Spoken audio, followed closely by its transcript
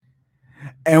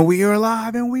And we are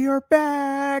live and we are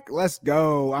back. Let's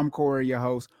go. I'm Corey, your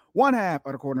host, one half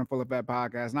of the Quarter Full of Fat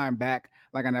podcast. And I'm back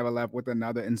like I never left with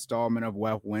another installment of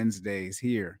Wealth Wednesdays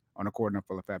here on the Quarter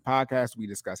Full of Fat podcast. We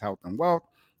discuss health and wealth,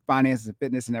 finances and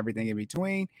fitness, and everything in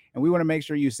between. And we want to make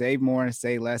sure you save more and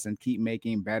say less and keep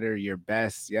making better your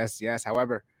best. Yes, yes.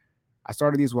 However, I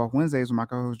started these Wealth Wednesdays when my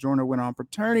co-host Jordan went on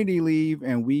paternity leave,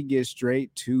 and we get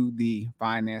straight to the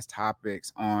finance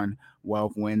topics on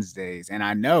Wealth Wednesdays. And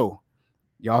I know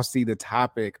y'all see the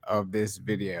topic of this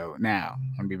video. Now,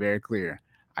 I'm gonna be very clear.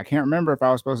 I can't remember if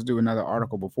I was supposed to do another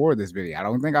article before this video. I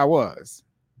don't think I was,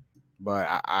 but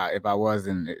if I was,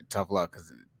 then tough luck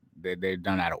because they've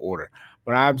done out of order.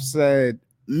 But I've said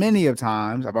many of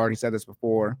times, I've already said this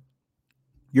before,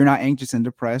 you're not anxious and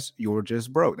depressed, you're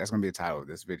just broke. That's gonna be the title of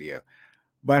this video.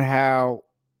 But how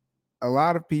a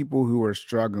lot of people who are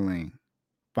struggling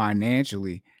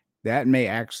financially, that may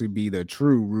actually be the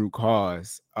true root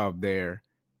cause of their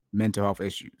mental health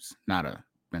issues. Not a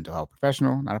mental health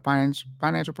professional, not a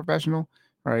financial professional,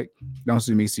 right? Don't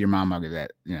sue me, see your mom. I'll get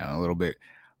that, a little bit.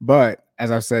 But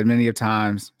as I've said many of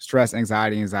times, stress,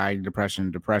 anxiety,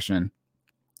 depression,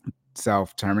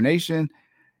 self-termination,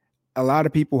 a lot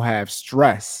of people have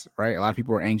stress, right? A lot of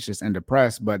people are anxious and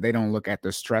depressed, but they don't look at the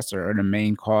stressor or the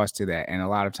main cause to that. And a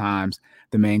lot of times,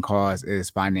 the main cause is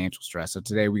financial stress. So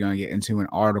today, we're going to get into an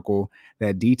article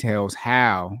that details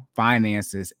how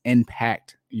finances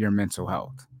impact your mental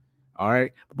health. All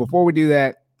right. But before we do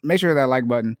that, make sure that like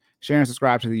button, share and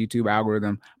subscribe to the YouTube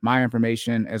algorithm, my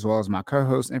information, as well as my co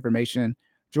host information.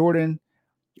 Jordan,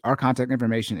 our contact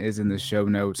information is in the show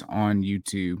notes on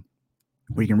YouTube,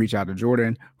 where you can reach out to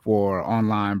Jordan for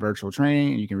online virtual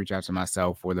training, and you can reach out to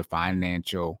myself for the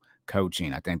financial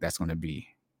coaching. I think that's going to be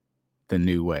the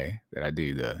new way that I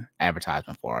do the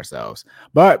advertisement for ourselves.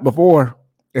 But before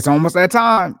it's almost that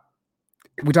time,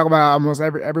 we talk about almost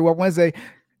every Wednesday.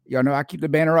 Y'all know I keep the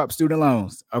banner up. Student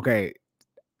loans. Okay,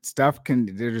 they're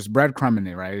just breadcrumbing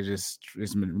it, right? It's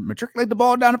just matriculate the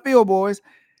ball down the field, boys,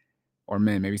 or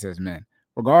men. Maybe it says men.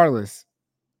 Regardless,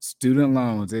 student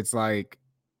loans. It's like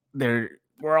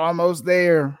we're almost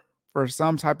there for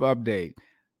some type of update.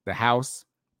 The House,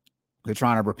 they're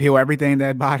trying to repeal everything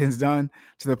that Biden's done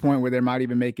to the point where they might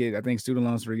even make it, I think, student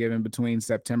loans forgiven between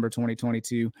September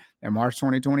 2022 and March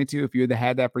 2022. If you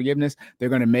had that forgiveness, they're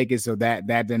going to make it so that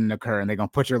didn't occur, and they're going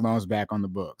to put your loans back on the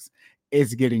books.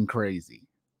 It's getting crazy.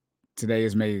 Today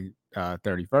is May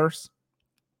 31st.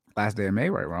 Last day of May,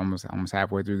 right? We're almost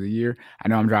halfway through the year. I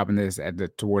know I'm dropping this at the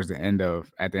end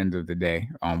of the day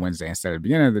on Wednesday instead of the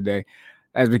beginning of the day.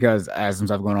 That's because I had some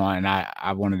stuff going on, and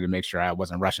I wanted to make sure I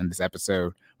wasn't rushing this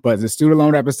episode. But the student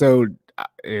loan episode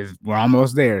we're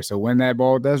almost there. So when that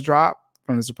ball does drop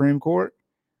from the Supreme Court,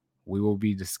 we will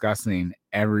be discussing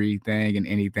everything and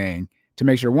anything to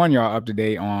make sure, one, y'all up to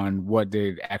date on what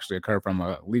did actually occur from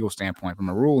a legal standpoint, from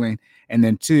a ruling, and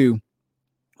then two,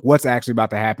 what's actually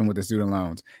about to happen with the student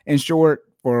loans. In short,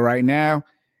 for right now,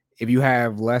 if you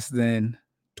have less than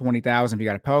 20,000, if you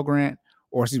got a Pell Grant,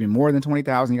 or excuse me, more than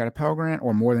 20,000, you got a Pell Grant,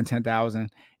 or more than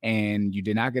 10,000, and you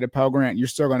did not get a Pell Grant, you're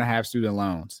still going to have student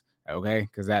loans. Okay,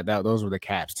 because those were the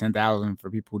caps: 10,000 for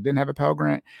people who didn't have a Pell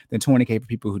Grant, then 20K for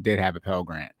people who did have a Pell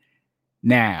Grant.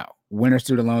 Now, when are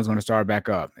student loans going to start back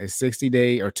up? It's 60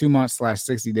 days or 2 months /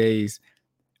 60 days,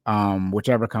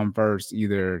 whichever come first,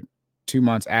 either 2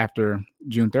 months after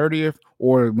June 30th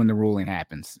or when the ruling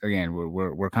happens. Again,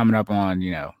 we're coming up on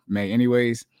May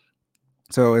anyways.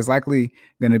 So it's likely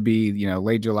going to be,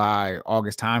 late July,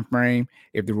 August timeframe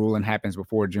if the ruling happens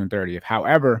before June 30th.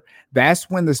 However, that's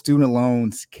when the student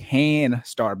loans can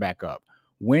start back up.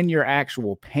 When your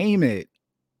actual payment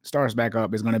starts back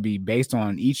up is going to be based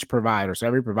on each provider. So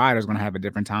every provider is going to have a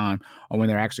different time on when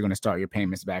they're actually going to start your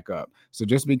payments back up. So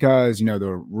just because,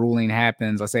 the ruling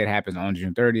happens, let's say it happens on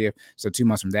June 30th. So 2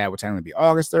 months from that would technically be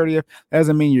August 30th. That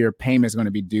doesn't mean your payment is going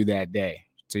to be due that day.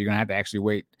 So you're going to have to actually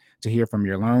wait to hear from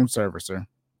your loan servicer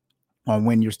on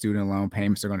when your student loan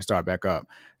payments are going to start back up.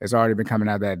 It's already been coming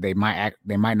out that they might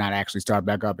not actually start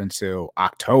back up until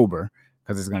October,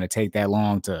 because it's going to take that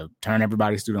long to turn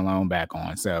everybody's student loan back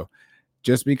on. So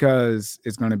just because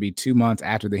it's going to be 2 months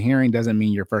after the hearing doesn't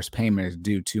mean your first payment is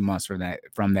due 2 months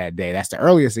from that day. That's the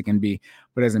earliest it can be,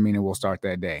 but doesn't mean it will start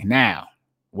that day. Now,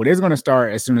 what is going to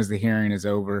start as soon as the hearing is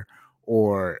over,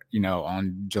 or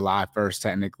on July 1st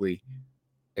technically,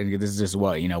 and this is just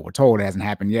what we're told, it hasn't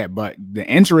happened yet, but the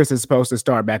interest is supposed to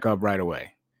start back up right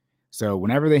away. So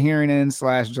whenever the hearing ends /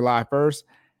 July 1st,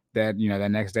 that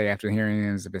that next day after the hearing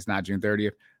ends, if it's not June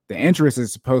 30th, the interest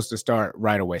is supposed to start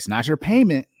right away. It's not your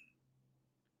payment,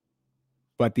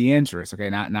 but the interest. Okay,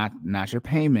 not your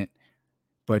payment,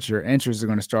 but your interest is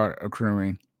going to start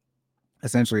accruing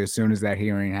essentially as soon as that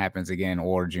hearing happens again,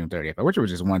 or June 30th, which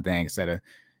was just one thing instead of,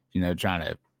 trying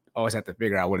to always have to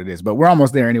figure out what it is. But we're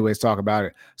almost there anyways, talk about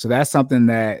it. So that's something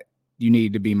that you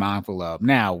need to be mindful of.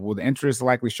 Now, will the interest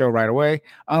likely show right away?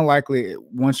 Unlikely.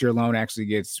 Once your loan actually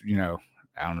gets,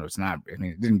 I don't know, it's not, I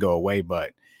mean, it didn't go away,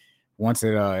 but once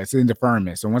it's in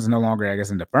deferment. So once it's no longer, I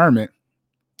guess, in deferment,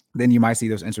 then you might see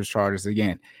those interest charges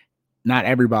again. Not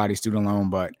everybody's student loan,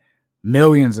 but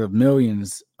millions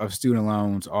of student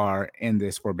loans are in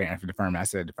this forbearance for deferment. I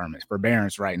said deferment,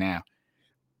 forbearance right now.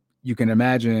 You can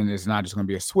imagine it's not just going to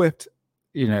be a swift,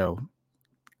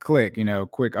 quick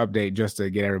update just to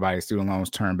get everybody's student loans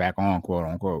turned back on, quote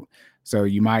unquote. So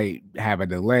you might have a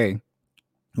delay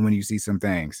when you see some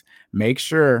things. Make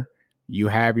sure you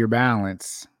have your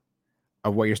balance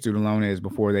of what your student loan is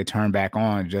before they turn back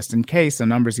on, just in case the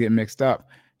numbers get mixed up.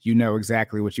 You know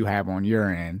exactly what you have on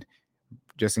your end,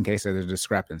 just in case there's a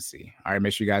discrepancy. All right,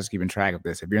 make sure you guys are keeping track of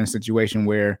this. If you're in a situation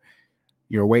where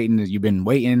you've been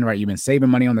waiting, right? You've been saving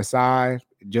money on the side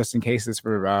just in case this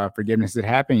forgiveness did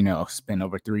happen. It's been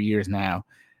over 3 years now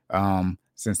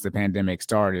since the pandemic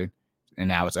started, and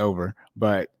now it's over.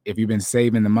 But if you've been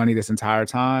saving the money this entire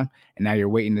time and now you're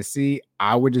waiting to see,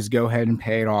 I would just go ahead and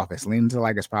pay it off. It's leaning to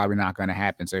like it's probably not going to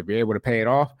happen. So if you're able to pay it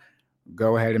off,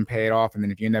 go ahead and pay it off. And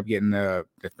then if you end up getting the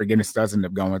forgiveness doesn't end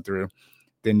up going through,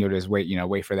 then you'll just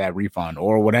wait for that refund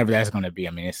or whatever that's going to be.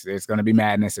 I mean, it's going to be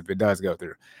madness if it does go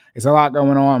through. It's a lot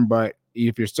going on, but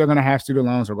if you're still going to have student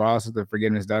loans, regardless if the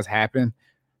forgiveness does happen,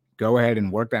 go ahead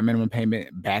and work that minimum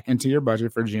payment back into your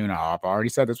budget for June. I've already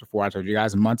said this before. I told you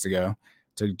guys months ago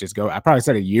to just go. I probably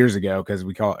said it years ago because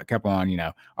we kept on,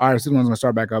 all right, student loans going to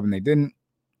start back up, and they didn't.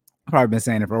 I've probably been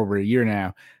saying it for over a year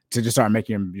now to just start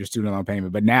making your student loan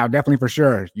payment. But now, definitely for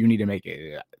sure, you need to make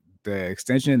it. The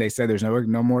extension, they said there's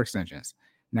no more extensions.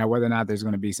 Now, whether or not there's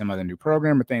going to be some other new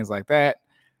program or things like that,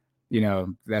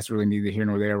 that's really neither here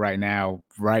nor there right now.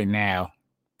 Right now,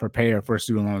 prepare for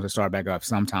student loans to start back up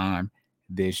sometime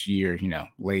this year,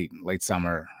 late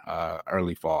summer,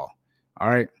 early fall. All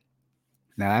right.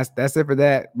 Now, that's it for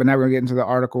that. But now we're going to get into the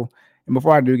article. And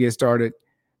before I do get started,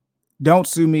 don't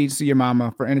sue me, sue your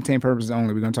mama. For entertainment purposes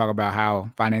only, we're going to talk about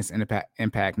how finance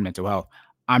impact mental health.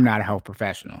 I'm not a health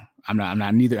professional. I'm not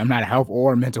a health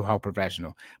or mental health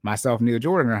professional. Myself, neither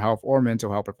Jordan are health or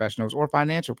mental health professionals or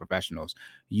financial professionals.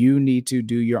 You need to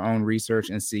do your own research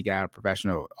and seek out a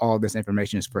professional. All of this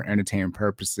information is for entertainment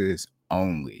purposes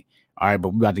only. All right, but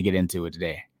we're about to get into it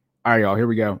today. All right, y'all, here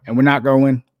we go. And we're not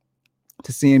going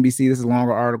to CNBC. This is a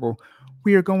longer article.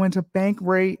 We are going to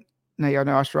Bankrate. Now, y'all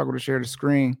know I struggle to share the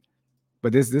screen,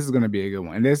 but this is going to be a good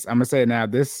one. And this, I'm going to say it now,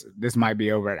 this might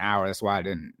be over an hour. That's why I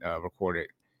didn't record it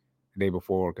the day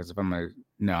before, because if I'm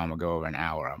gonna go over an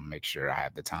hour, I'm gonna make sure I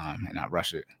have the time and not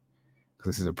rush it,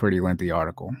 because this is a pretty lengthy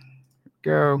article.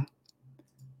 Go.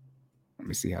 Let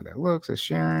me see how that looks. It's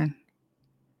sharing.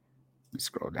 Let me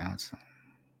scroll down some.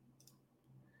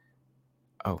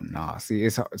 Oh no! See,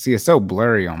 it's so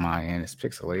blurry on my end. It's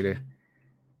pixelated.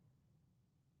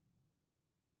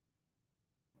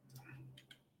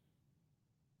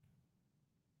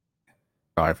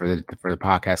 Sorry for the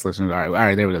podcast listeners. All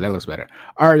right, there we go. That looks better.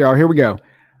 All right, y'all. Here we go.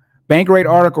 Bankrate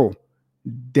article: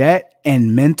 debt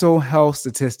and mental health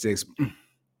statistics.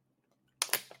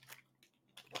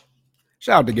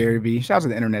 Shout out to Gary Vee. Shout out to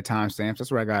the internet timestamps.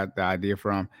 That's where I got the idea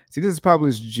from. See, this is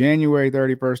published January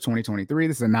 31st, 2023.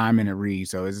 This is a 9-minute read,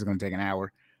 so this is going to take an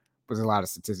hour. But there's a lot of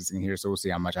statistics in here, so we'll see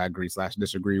how much I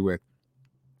agree/disagree with.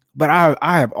 But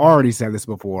I have already said this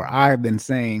before. I have been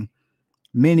saying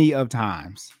many of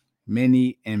times,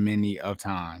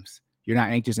 you're not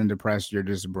anxious and depressed, you're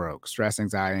just broke. Stress,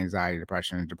 anxiety,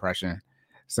 depression,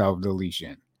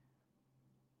 self-deletion.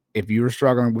 If you were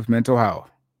struggling with mental health,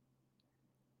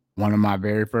 one of my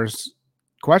very first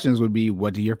questions would be,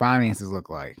 what do your finances look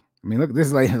like? I mean, look at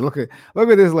this lady. Look at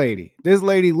this lady. This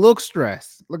lady looks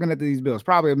stressed looking at these bills.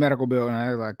 Probably a medical bill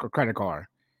and like a credit card.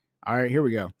 All right, here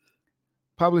we go.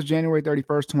 Published January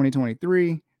 31st,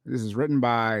 2023. This is written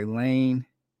by Lane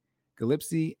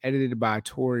Gillespie, edited by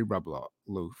Tori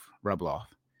Rubloff.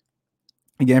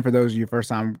 Again, for those of you first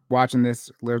time watching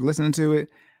this, listening to it,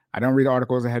 I don't read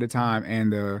articles ahead of time,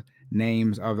 and the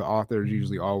names of the authors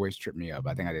usually always trip me up.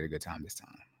 I think I did a good time this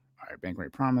time. All right,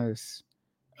 Bankrate promise.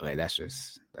 Okay, that's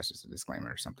just a disclaimer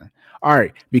or something. All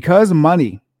right, because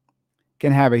money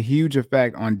can have a huge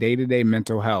effect on day-to-day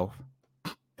mental health.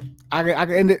 I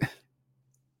could end it.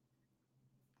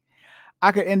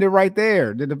 I could end it right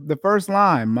there. The first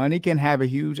line: money can have a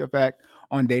huge effect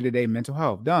on day-to-day mental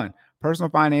health. Done. Personal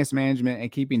finance management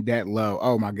and keeping debt low.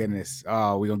 Oh my goodness.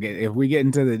 Oh, if we get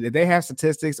into if they have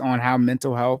statistics on how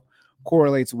mental health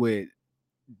correlates with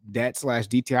debt slash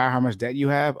DTI, how much debt you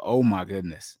have, oh my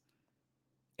goodness.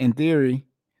 In theory,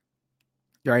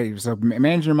 right? So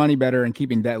managing your money better and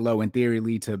keeping debt low in theory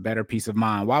lead to better peace of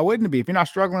mind. Why wouldn't it be? If you're not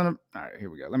struggling, all right, here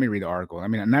we go. Let me read the article. I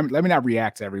mean, let me not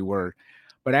react to every word.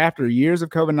 But after years of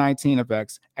COVID-19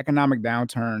 effects, economic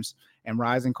downturns, and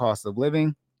rising costs of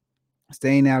living,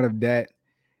 staying out of debt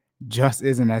just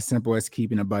isn't as simple as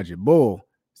keeping a budget. Bull.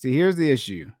 See, here's the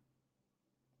issue.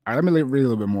 All right, let me read a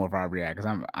little bit more if I react,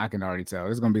 because I can already tell.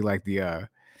 It's gonna be like the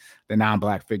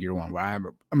non-black figure one, where I'm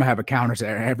gonna have a counter to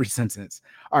every sentence.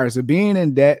 All right, so being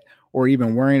in debt or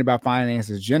even worrying about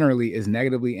finances generally is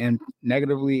negatively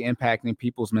impacting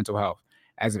people's mental health.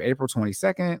 As of April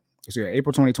 22nd, so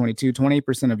April 2022,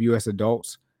 28% of U.S.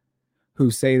 adults who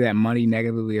say that money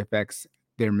negatively affects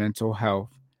their mental health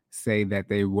say that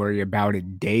they worry about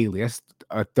it daily. That's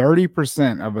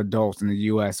 30% of adults in the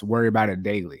U.S. worry about it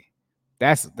daily.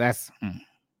 That's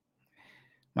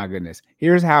my goodness.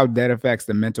 Here's how debt affects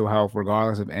the mental health,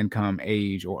 regardless of income,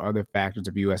 age, or other factors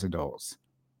of U.S. adults.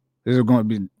 This is going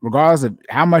to be regardless of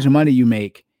how much money you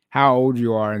make, how old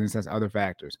you are, and this has other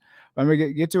factors. But I'm going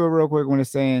to get to it real quick when it's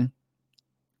saying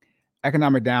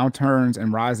economic downturns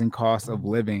and rising costs of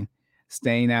living,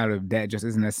 staying out of debt just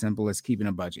isn't as simple as keeping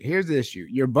a budget. Here's the issue.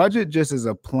 Your budget just is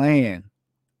a plan,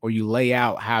 or you lay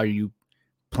out how you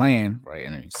plan, right?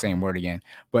 And same word again,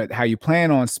 but how you plan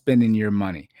on spending your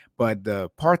money. But the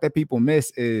part that people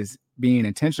miss is being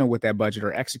intentional with that budget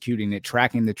or executing it,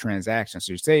 tracking the transaction.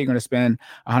 So you say you're going to spend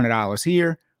 $100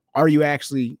 here. Are you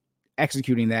actually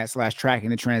executing that slash tracking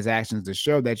the transactions to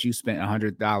show that you spent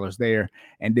 $100 there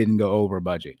and didn't go over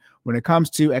budget? When it comes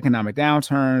to economic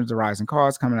downturns, the rising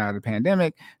costs coming out of the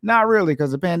pandemic, not really,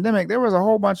 because the pandemic, there was a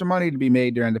whole bunch of money to be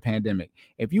made during the pandemic.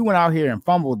 If you went out here and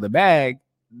fumbled the bag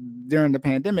during the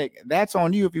pandemic, that's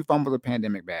on you if you fumble the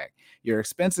pandemic bag. Your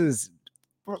expenses,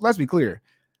 let's be clear,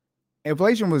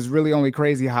 inflation was really only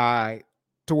crazy high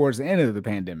towards the end of the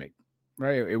pandemic,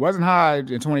 right? It wasn't high in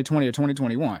 2020 or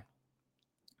 2021.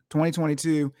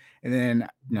 2022, and then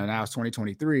now it's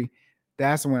 2023.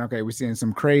 That's when we're seeing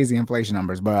some crazy inflation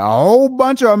numbers. But a whole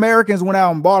bunch of Americans went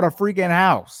out and bought a freaking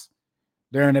house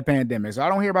during the pandemic. So I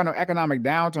don't hear about no economic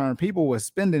downturn. People were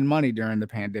spending money during the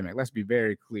pandemic. Let's be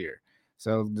very clear.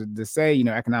 So to say,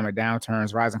 economic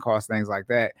downturns, rising costs, things like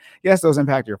that, yes, those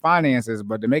impact your finances,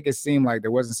 but to make it seem like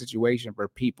there wasn't a situation for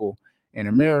people in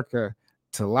America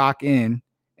to lock in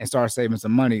and start saving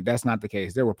some money, that's not the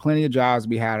case. There were plenty of jobs to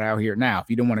be had out here. Now, if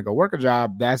you don't want to go work a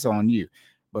job, that's on you.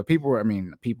 But people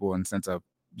in the sense of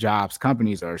jobs,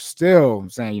 companies are still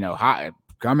saying,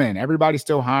 come in. Everybody's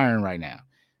still hiring right now.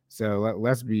 So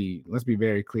let's be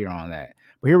very clear on that.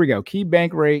 But here we go. Key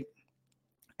Bankrate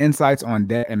insights on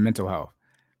debt and mental health.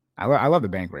 I love the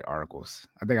Bankrate articles.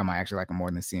 I think I might actually like them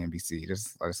more than CNBC.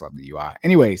 I just love the UI.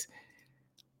 Anyways,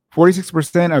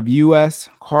 46% of U.S.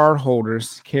 card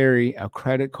holders carry a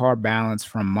credit card balance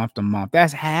from month to month.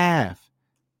 That's half.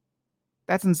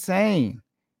 That's insane.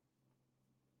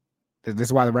 This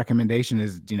is why the recommendation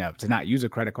is, to not use a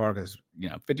credit card, because,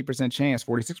 50% chance,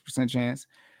 46% chance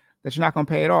that you're not going to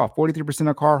pay it off. 43%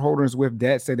 of card holders with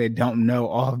debt say they don't know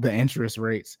all of the interest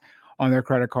rates on their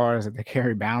credit cards that they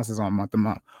carry balances on month to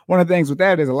month. One of the things with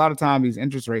that is a lot of time these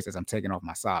interest rates, as I'm taking off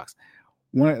my socks,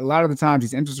 a lot of the times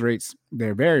these interest rates,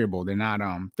 they're variable. They're not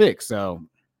fixed. So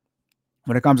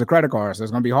when it comes to credit cards,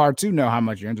 it's going to be hard to know how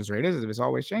much your interest rate is if it's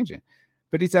always changing.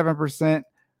 57%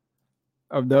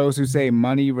 of those who say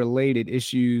money-related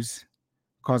issues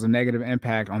cause a negative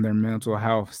impact on their mental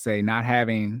health say not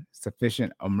having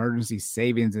sufficient emergency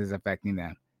savings is affecting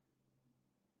them.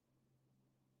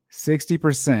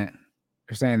 60%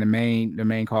 are saying the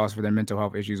main cause for their mental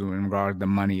health issues in regard to the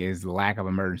money is the lack of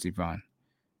emergency fund.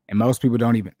 And most people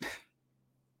don't even.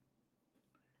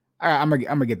 All right, I'm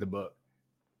gonna get the book.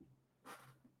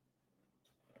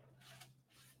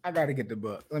 I gotta get the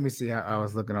book. Let me see how I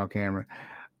was looking on camera.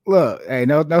 Look, hey,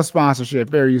 no sponsorship.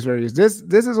 Fair use, fair use. This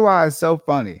is why it's so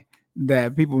funny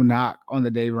that people knock on the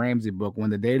Dave Ramsey book when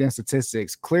the data and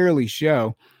statistics clearly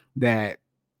show that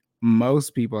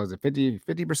most people, is it 50% or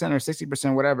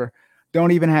 60%, whatever,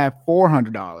 don't even have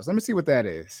 $400. Let me see what that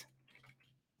is.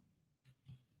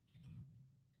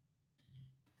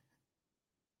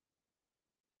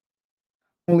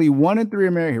 Only 1 in 3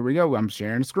 Americans, here we go. I'm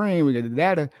sharing the screen. We get the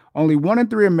data. Only 1 in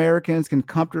 3 Americans can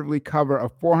comfortably cover a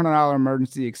 $400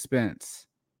 emergency expense.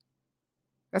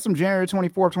 That's from January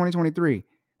 24th, 2023.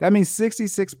 That means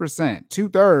 66%,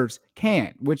 2/3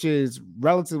 can't, which is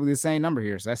relatively the same number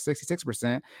here. So that's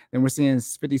 66%. Then we're seeing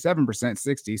 57%,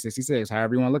 60, 66,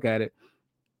 however you want to look at it.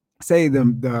 Say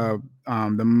the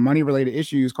money related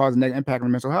issues causing negative impact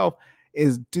on mental health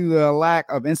is due to the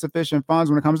lack of insufficient funds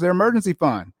when it comes to their emergency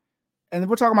fund. And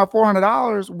we're talking about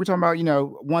 $400. We're talking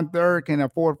about, one third can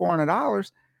afford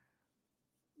 $400.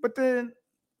 But then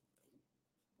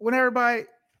when everybody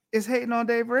is hating on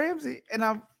Dave Ramsey, and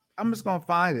I'm just gonna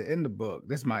find it in the book.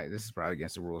 This is probably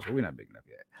against the rules, but we're not big enough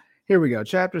yet. Here we go,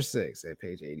 chapter 6 at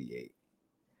page 88.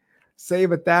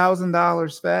 Save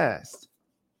 $1,000 fast.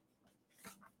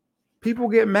 People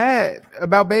get mad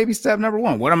about baby step number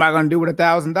 1. What am I gonna do with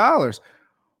 $1,000?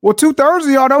 Well, 2/3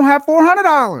 of y'all don't have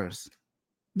 $400.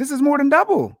 This is more than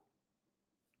double.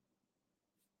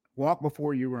 Walk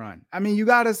before you run. I mean, you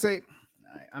gotta say,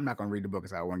 I'm not gonna read the book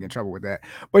because I don't want to get in trouble with that.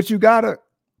 But you gotta.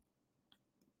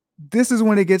 This is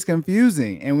when it gets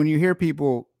confusing, and when you hear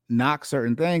people knock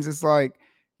certain things, it's like,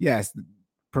 yes,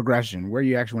 progression, where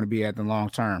you actually want to be at the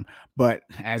long term. But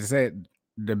as I said,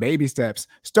 the baby steps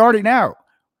starting out.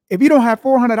 If you don't have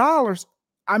 $400,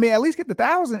 I mean, at least get the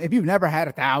 1,000. If you've never had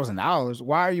 $1,000,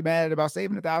 why are you mad about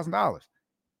saving $1,000?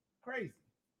 Crazy.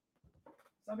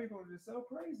 Some people are just so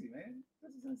crazy, man.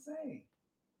 This is insane.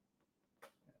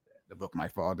 The book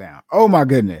might fall down. Oh my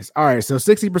goodness. All right. So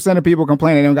 60% of people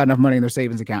complain they don't got enough money in their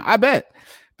savings account. I bet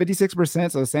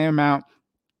 56%. So the same amount.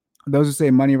 Those who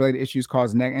say money related issues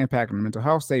cause negative impact on mental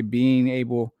health say being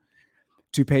able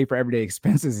to pay for everyday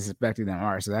expenses is affecting them.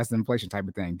 All right. So that's the inflation type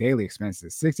of thing. Daily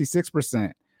expenses.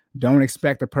 66% don't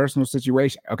expect a personal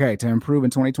situation. Okay. To improve in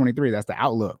 2023. That's the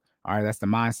outlook. All right. That's the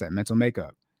mindset, mental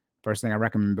makeup. First thing I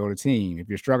recommend, build a team. If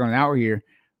you're struggling out here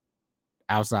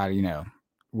outside,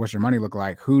 what's your money look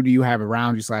like? Who do you have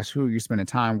around you / who you're spending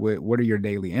time with? What are your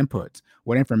daily inputs?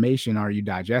 What information are you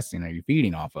digesting? Are you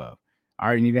feeding off of? All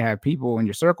right, you need to have people in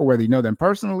your circle, whether you know them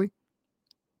personally,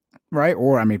 right?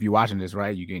 Or, I mean, if you're watching this,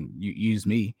 right, you use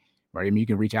me, right? I mean, you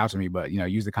can reach out to me, but,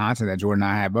 use the content that Jordan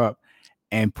and I have up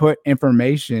and put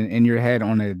information in your head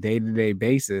on a day-to-day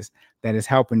basis that is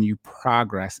helping you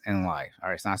progress in life. All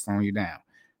right, it's not slowing you down.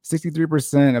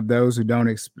 63% of those who don't,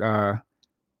 okay, I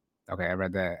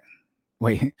read that.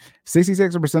 Wait,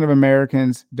 66% of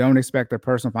Americans don't expect their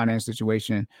personal financial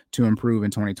situation to improve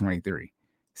in 2023.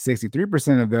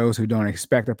 63% of those who don't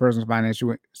expect their personal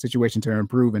financial situation to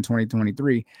improve in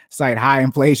 2023 cite high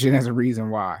inflation as a reason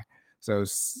why. So,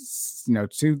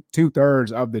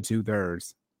 two-thirds of the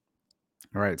two-thirds.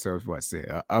 All right, so what's it?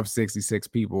 Of 66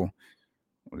 people,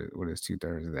 what is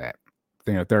two-thirds of that?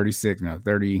 36,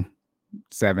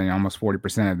 37, almost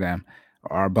 40% of them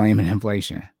are blaming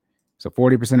inflation. So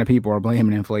 40% of people are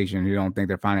blaming inflation who don't think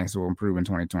their finances will improve in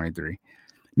 2023.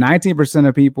 19%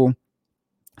 of people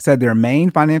said their main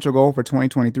financial goal for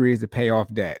 2023 is to pay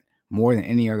off debt more than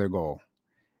any other goal.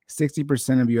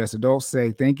 60% of U.S. adults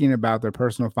say thinking about their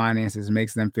personal finances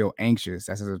makes them feel anxious.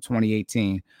 That's as of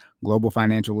 2018 Global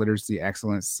Financial Literacy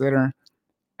Excellence Center,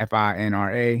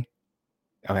 FINRA.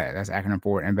 Okay, that's acronym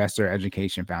for Investor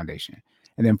Education Foundation.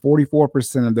 And then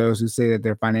 44% of those who say that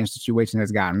their financial situation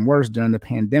has gotten worse during the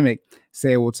pandemic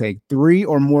say it will take 3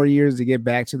 or more years to get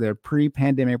back to their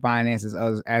pre-pandemic finances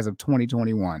as of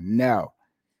 2021. No.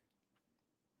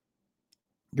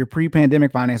 Your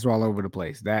pre-pandemic finances are all over the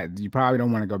place. That you probably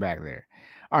don't want to go back there.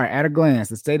 All right, at a glance,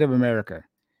 the state of America,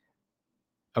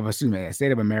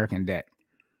 state of American debt.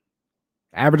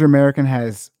 Average American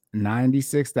has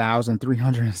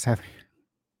 96,370.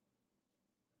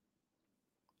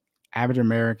 Average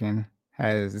American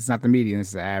has, it's not the median,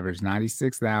 it's the average,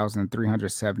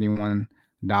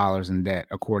 $96,371 in debt,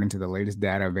 according to the latest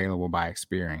data available by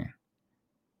Experian.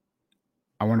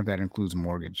 I wonder if that includes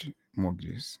mortgages.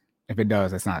 If it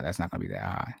does, that's not going to be that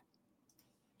high.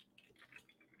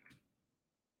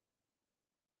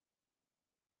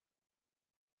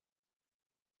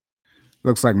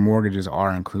 Looks like mortgages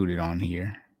are included on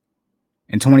here.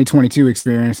 In 2022,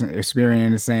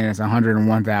 Experian is saying it's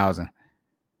 101,000.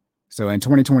 So in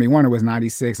 2021, it was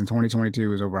 96, and 2022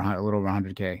 was over a little over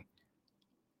 100K.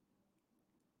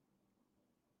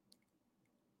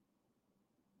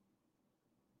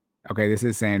 Okay, this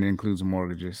is saying it includes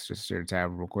mortgages. Just share the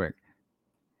tab real quick.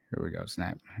 Here we go.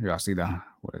 Snap. Here y'all see there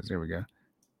we go. Here we go.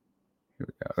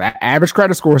 The average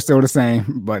credit score is still the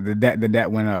same, but the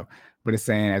debt went up. But it's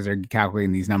saying as they're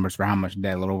calculating these numbers for how much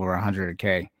debt, a little over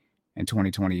 100K in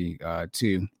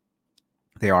 2022,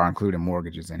 they are including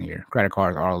mortgages in here. Credit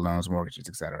cards, auto loans, mortgages,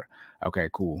 etc. Okay,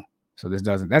 cool. So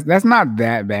that's not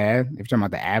that bad if you're talking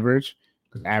about the average,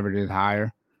 because average is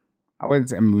higher. I wouldn't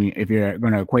say, if you're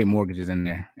going to equate mortgages in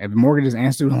there. If mortgages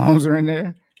and student loans are in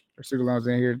there, or student loans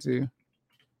in here too.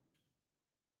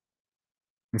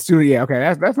 The student, yeah, okay,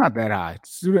 that's not that high.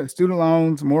 Student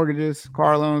loans, mortgages,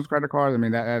 car loans, credit cards. I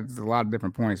mean, that's a lot of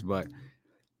different points, but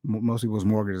most people's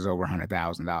mortgage is over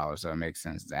 $100,000, so it makes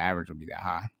sense. The average would be that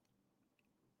high.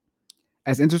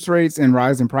 As interest rates and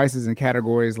rising prices in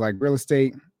categories like real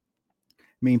estate,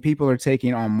 I mean, people are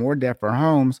taking on more debt for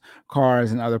homes,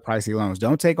 cars, and other pricey loans.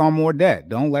 Don't take on more debt.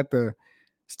 Don't let the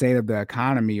state of the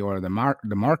economy or the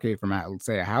market from let's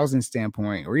say a housing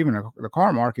standpoint or even the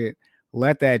car market,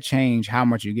 let that change how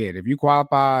much you get. If you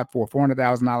qualify for a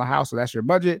 $400,000 house, so that's your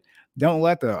budget, don't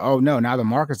let the oh no, now the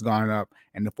market's gone up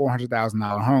and the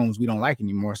 $400,000 homes we don't like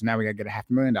anymore, so now we got to get a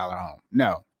 $500,000 home.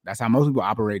 No, that's how most people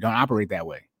operate. Don't operate that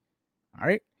way. All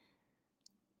right.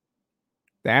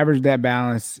 The average debt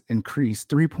balance increased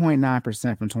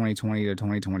 3.9% from 2020 to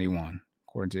 2021,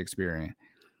 according to Experian.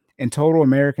 In total,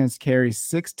 Americans carry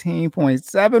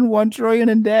 16.71 trillion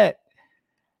in debt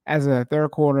as of the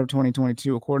third quarter of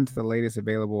 2022, according to the latest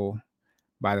available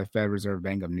by the Federal Reserve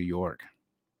Bank of New York.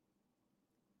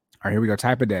 All right, here we go.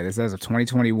 Type of debt. It says of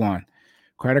 2021.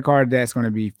 Credit card debt is going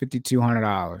to be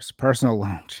 $5,200. Personal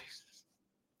loan. Jesus.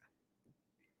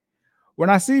 When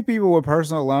I see people with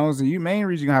personal loans, the main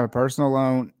reason you have a personal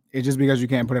loan is just because you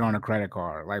can't put it on a credit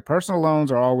card. Like personal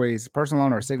loans are always personal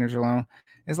loan or signature loan.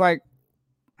 It's like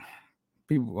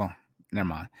people, well, never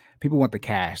mind. People want the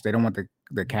cash. They don't want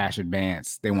the cash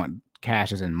advance. They want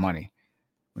cash as in money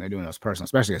when they're doing those personal,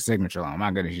 especially a signature loan. My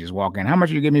goodness, you just walk in. How much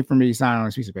do you give me for me signing on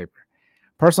this piece of paper?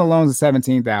 Personal loans is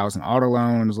 $17,000. Auto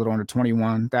loans a little under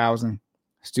 $21,000.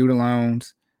 Student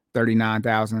loans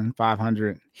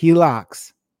 $39,500.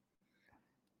 HELOCs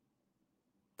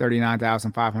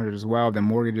 $39,500 as well. Then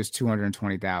mortgages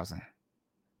 $220,000.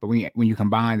 But when you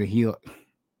combine the HELOC,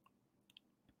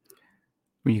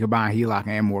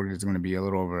 and mortgage, it's going to be a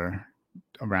little over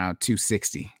around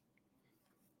 $260.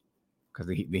 Because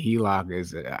the HELOC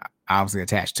is obviously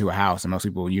attached to a house, and most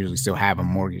people usually still have a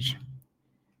mortgage.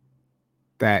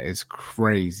 That is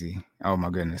crazy. Oh my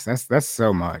goodness, that's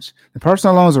so much. The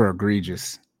personal loans are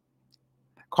egregious.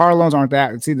 Car loans aren't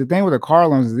that. See, the thing with the car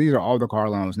loans is these are all the car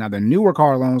loans. Now, the newer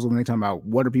car loans, when they talk about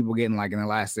what are people getting like in the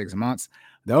last 6 months,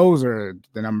 those are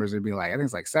the numbers that'd be like, I think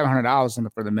it's like $700 something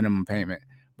for the minimum payment.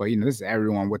 But this is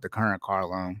everyone with the current car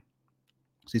loan.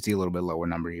 So you see a little bit lower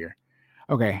number here.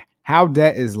 Okay, how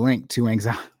debt is linked to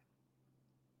anxiety,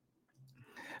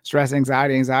 stress,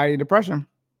 anxiety, depression.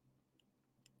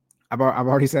 I've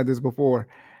already said this before.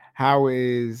 How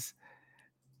is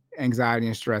anxiety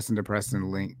and stress and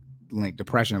depression linked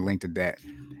to debt?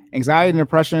 Anxiety and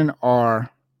depression are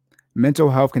mental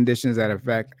health conditions that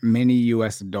affect many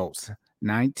U.S. adults.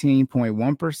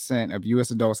 19.1% of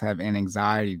U.S. adults have an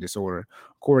anxiety disorder,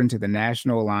 according to the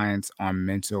National Alliance on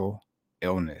Mental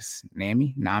Illness,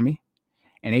 NAMI,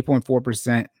 and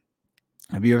 8.4%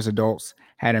 of U.S. adults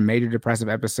had a major depressive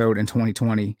episode in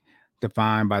 2020,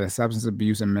 defined by the Substance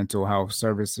Abuse and Mental Health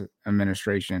Service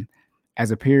Administration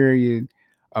as a period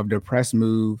of depressed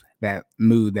mood that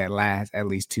lasts at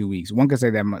least 2 weeks. One could say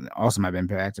that also might be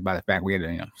impacted by the fact we had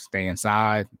to stay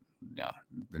inside.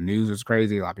 The news was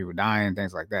crazy. A lot of people dying,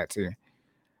 things like that too.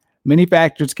 Many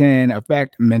factors can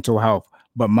affect mental health,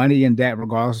 but money and debt,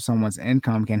 regardless of someone's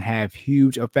income, can have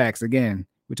huge effects. Again,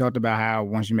 we talked about how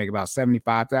once you make about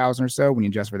 $75,000 or so, when you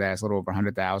adjust for that, it's a little over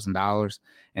 $100,000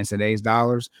 in today's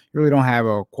dollars. You really don't have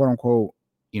a quote unquote,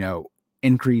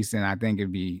 increase. And I think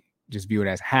it'd be just viewed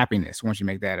as happiness once you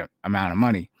make that amount of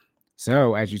money.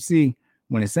 So as you see,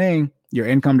 when it's saying your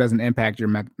income doesn't impact your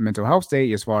mental health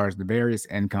state, as far as the various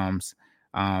incomes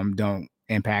don't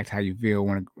impact how you feel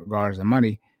when it regards to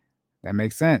money, that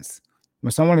makes sense.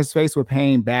 When someone is faced with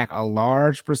paying back a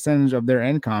large percentage of their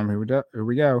income, here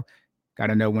we go. Got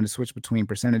to know when to switch between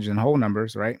percentage and whole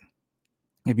numbers, right?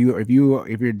 If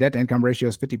your debt to income ratio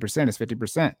is 50%, it's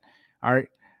 50%. All right.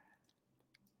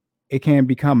 It can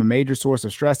become a major source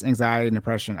of stress, anxiety, and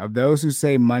depression. Of those who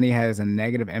say money has a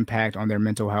negative impact on their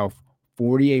mental health,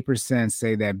 48%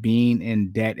 say that being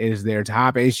in debt is their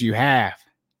top issue. Half,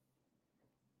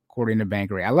 according to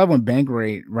Bankrate. I love when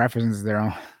Bankrate references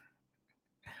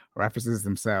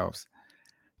themselves.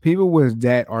 People with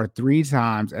debt are 3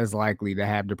 times as likely to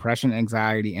have depression,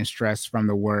 anxiety, and stress from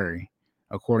the worry,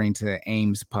 according to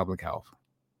Ames Public Health.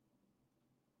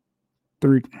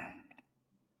 3.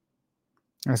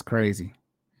 That's crazy.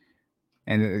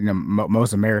 And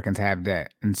most Americans have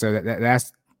debt, and so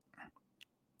that's.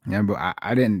 But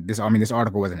I didn't. This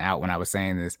article wasn't out when I was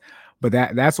saying this, but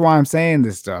that's why I'm saying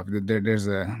this stuff. There's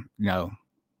a they're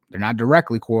not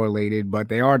directly correlated, but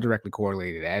they are directly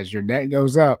correlated. As your debt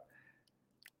goes up,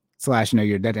 /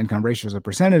 your debt to income ratio is a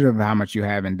percentage of how much you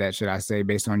have in debt, should I say,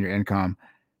 based on your income.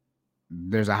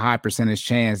 There's a high percentage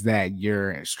chance that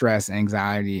your stress,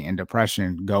 anxiety, and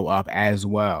depression go up as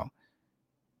well.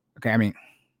 Okay,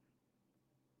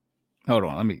 hold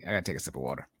on. I gotta take a sip of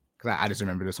water because I just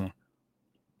remember this one.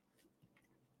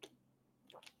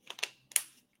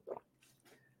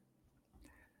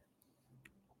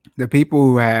 The people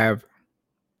who have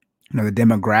The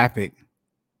demographic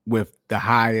with the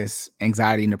highest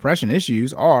anxiety and depression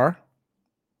issues are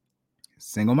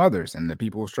single mothers, and the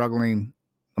people struggling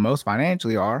the most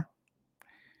financially are.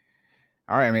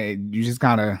 All right, I mean, you just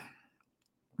kind of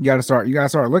you gotta start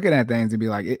looking at things and be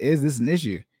like, is this an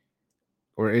issue,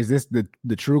 or is this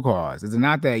the true cause? Is it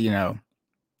not that you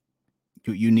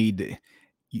need to?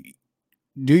 You,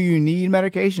 do you need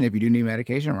medication? If you do need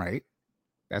medication, right?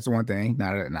 That's one thing.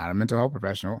 Not a mental health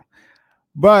professional,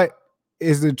 but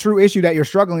is the true issue that you're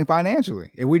struggling financially?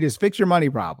 If we just fix your money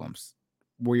problems,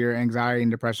 where your anxiety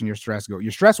and depression, your stress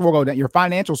will go down. Your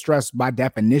financial stress, by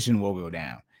definition, will go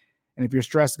down. And if your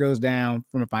stress goes down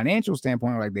from a financial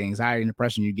standpoint, like the anxiety and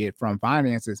depression you get from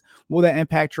finances, will that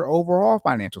impact your overall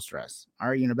financial stress? All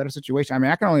right, you're in a better situation. I mean,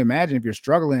 I can only imagine if you're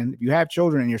struggling, if you have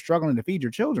children and you're struggling to feed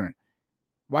your children.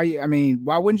 Why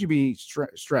wouldn't you be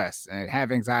stressed and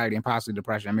have anxiety and possibly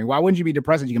depression? I mean, why wouldn't you be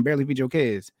depressed if you can barely feed your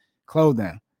kids, clothe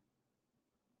them,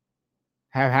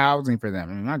 have housing for them?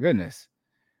 I mean, my goodness.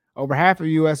 Over half of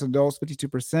U.S. adults,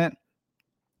 52%,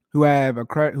 who have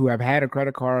had a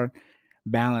credit card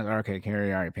balance. Okay,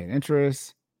 Carrie already paid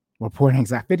interest. Report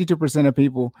anxiety. 52% of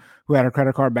people who had a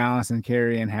credit card balance and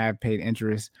carry and have paid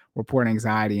interest report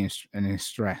anxiety and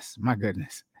stress. My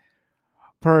goodness.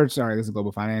 This is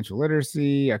global financial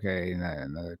literacy. Okay,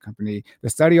 another company. The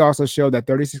study also showed that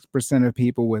 36% of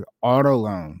people with auto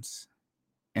loans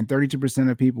and 32%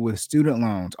 of people with student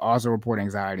loans also report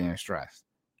anxiety and stress.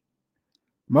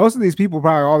 Most of these people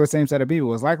probably all the same set of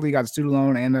people. It's likely you got the student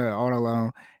loan and the auto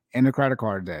loan and the credit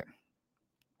card debt.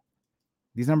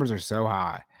 These numbers are so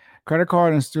high. Credit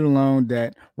card and student loan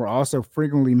debt were also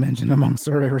frequently mentioned among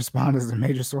survey respondents as a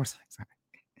major source of anxiety.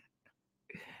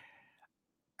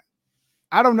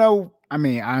 I don't know. I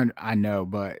mean, I know,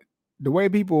 but the way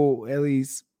people at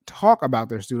least talk about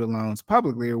their student loans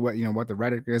publicly, or what the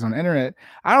rhetoric is on the internet,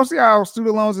 I don't see how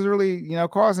student loans is really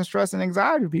causing stress and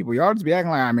anxiety for people. Y'all just be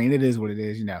acting like, I mean, it is what it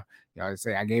is. Y'all just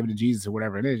say I gave it to Jesus or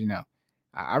whatever it is.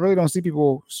 I really don't see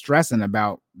people stressing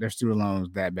about their student loans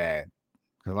that bad,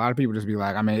 because a lot of people just be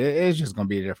like, I mean, it's just gonna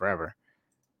be there forever.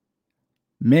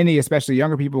 Many, especially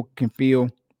younger people, can feel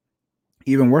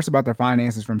even worse about their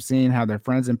finances from seeing how their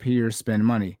friends and peers spend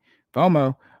money.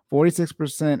 FOMO,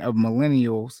 46% of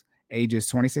millennials ages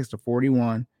 26 to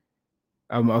 41,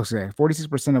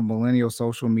 46% of millennial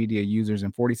social media users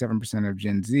and 47% of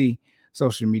Gen Z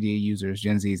social media users,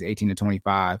 Gen Z is 18 to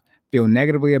 25, feel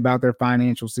negatively about their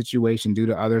financial situation due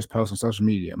to others' posts on social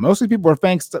media. Mostly people are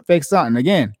fake something.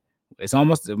 Again,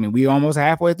 we almost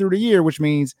halfway through the year, which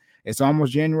means it's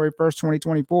almost January 1st,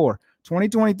 2024.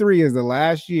 2023 is the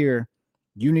last year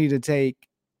you need to take,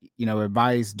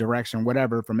 advice, direction,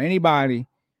 whatever from anybody,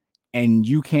 and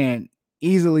you can't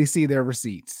easily see their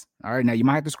receipts. All right. Now you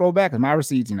might have to scroll back because my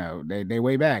receipts, they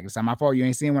way back. It's not my fault you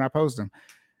ain't seeing when I post them.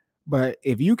 But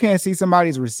if you can't see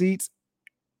somebody's receipts,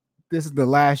 this is the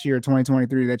last year of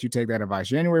 2023 that you take that advice.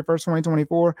 January 1st,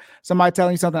 2024, somebody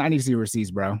telling you something, I need to see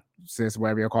receipts, bro. Sis,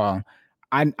 whatever you call them.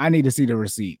 I need to see the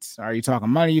receipts. Are you talking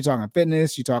money? You talking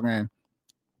fitness? You talking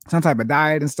some type of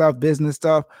diet and stuff, business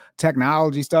stuff,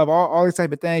 technology stuff, all these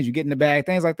type of things. You get in the bag,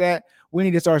 things like that. We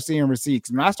need to start seeing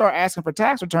receipts. When I start asking for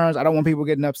tax returns, I don't want people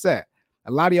getting upset.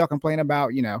 A lot of y'all complain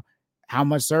about, how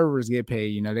much servers get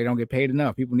paid. They don't get paid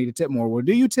enough. People need to tip more. Well,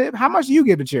 do you tip? How much do you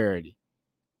give to charity?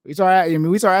 We start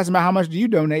asking about how much do you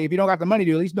donate. If you don't got the money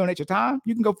to at least donate your time,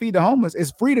 you can go feed the homeless.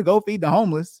 It's free to go feed the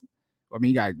homeless. I mean,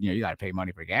 you got to pay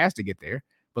money for gas to get there.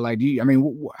 But like,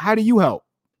 how do you help?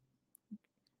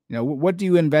 What do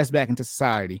you invest back into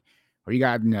society? Or you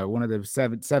got, one of the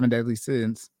seven deadly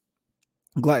sins,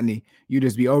 gluttony. You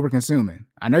just be over consuming.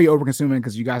 I know you're over consuming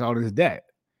because you got all this debt.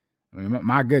 I mean,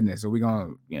 my goodness. So we're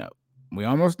going to, we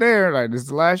almost there. Like, this is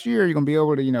the last year. You're going to be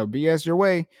able to, BS your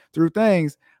way through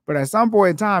things. But at some point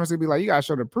in time, it's going to be like, you got to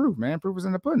show the proof, man. Proof is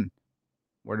in the pudding.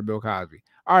 Word to Bill Cosby.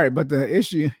 All right. But the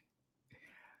issue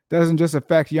doesn't just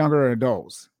affect younger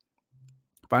adults.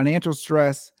 Financial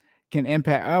stress can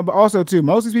impact, but also too,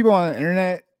 most of these people on the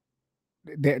internet,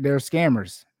 they're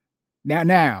scammers.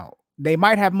 Now they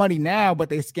might have money now, but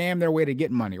they scam their way to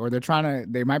get money, or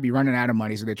they might be running out of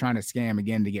money, so they're trying to scam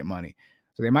again to get money.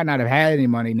 So they might not have had any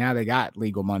money. Now they got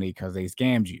legal money because they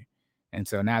scammed you, and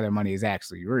so now their money is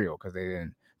actually real because they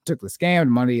then took the scammed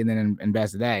money and then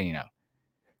invested that.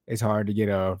 It's hard to get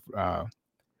a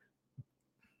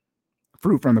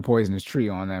fruit from the poisonous tree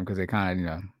on them because they kind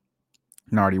of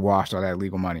already washed all that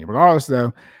legal money. Regardless,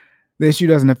 though, the issue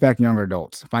doesn't affect younger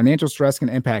adults. Financial stress can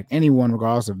impact anyone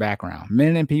regardless of background.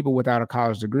 Men and people without a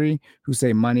college degree who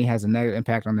say money has a negative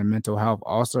impact on their mental health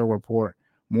also report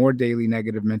more daily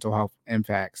negative mental health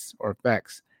impacts or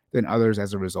effects than others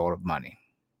as a result of money.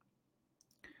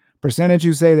 Percentage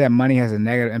who say that money has a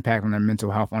negative impact on their mental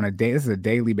health on a day. This is a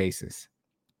daily basis.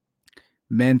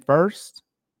 Men first,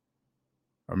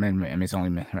 or men. I mean, it's only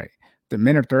men, right? The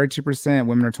men are 32%,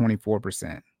 women are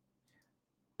 24%.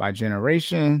 By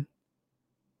generation,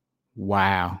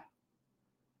 wow.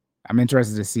 I'm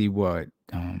interested to see what.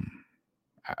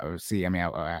 See. I mean,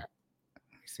 let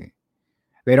me see.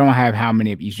 They don't have how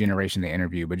many of each generation they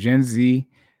interview, but Gen Z,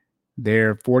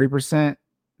 they're 40%.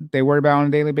 They worry about on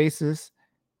a daily basis.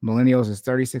 Millennials is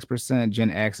 36%, Gen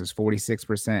X is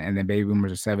 46%, and then baby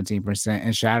boomers are 17%.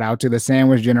 And shout out to the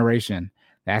sandwich generation.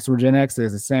 That's where Gen X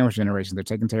is, the sandwich generation. They're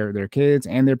taking care of their kids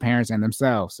and their parents and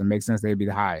themselves. So it makes sense they'd be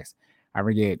the highest. I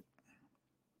forget.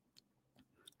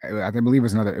 I believe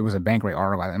it was a Bankrate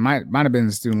article. It might have been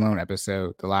the student loan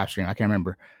episode, the live stream. I can't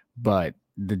remember. But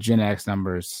the Gen X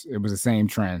numbers, it was the same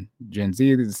trend. Gen Z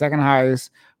is the second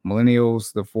highest,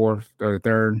 millennials the fourth or the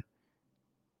third.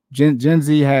 Gen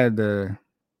Z had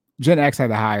Gen X had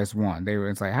the highest one.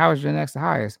 It's like, how is Gen X the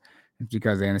highest? It's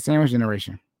because they're in the sandwich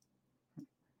generation.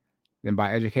 Then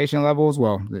by education levels,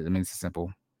 well, I mean, it's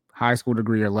simple. High school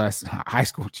degree or less. High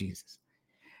school, Jesus.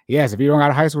 Yes, if you don't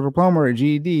got a high school diploma or a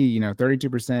GED,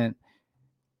 32%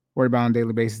 worry about on a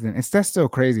daily basis. And that's still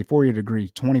crazy. 4-year degree,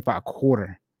 25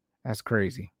 quarter. That's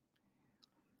crazy.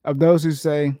 Of those who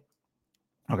say,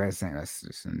 okay, that's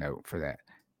just a note for that.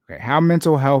 Okay, how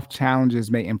mental health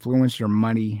challenges may influence your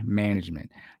money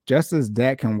management. Just as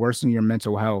debt can worsen your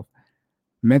mental health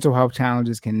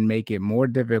challenges can make it more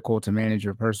difficult to manage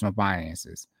your personal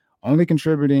finances, only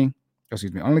continuing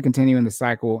the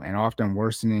cycle and often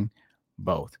worsening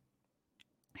both.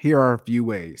 Here are a few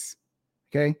ways.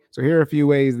 Okay, so here are a few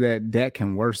ways that debt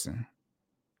can worsen.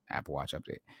 Apple Watch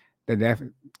update. That debt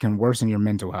can worsen your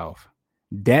mental health.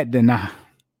 Debt denial.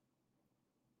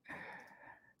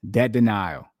 Debt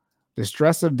denial. The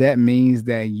stress of debt means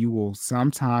that you will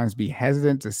sometimes be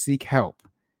hesitant to seek help,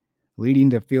 leading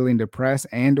to feeling depressed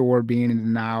and or being in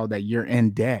denial that you're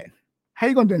in debt. How are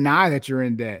you going to deny that you're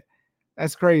in debt?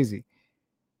 That's crazy.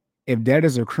 If debt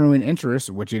is accruing interest,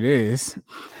 which it is,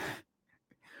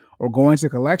 or going to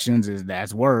collections,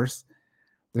 that's worse.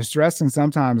 The stress can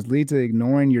sometimes lead to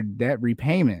ignoring your debt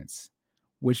repayments,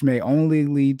 which may only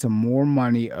lead to more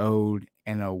money owed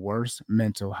and a worse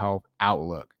mental health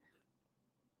outlook.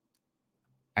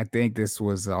 I think this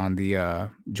was on the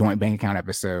joint bank account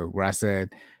episode where I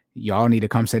said, y'all need to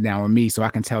come sit down with me so I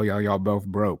can tell y'all both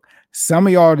broke. Some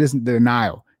of y'all just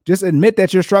denial. Just admit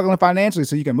that you're struggling financially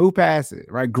so you can move past it,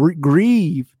 right?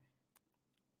 Grieve.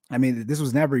 I mean, this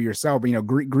was never yourself, but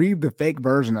grieve the fake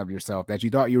version of yourself that you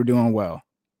thought you were doing well.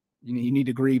 You need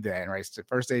to grieve that, right? So the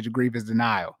first stage of grief is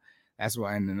denial. That's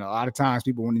why, and a lot of times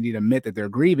people need to admit that they're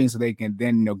grieving so they can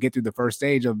then get through the first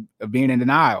stage of being in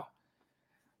denial.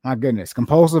 My goodness,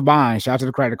 compulsive buying. Shout out to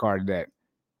the credit card debt.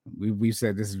 We've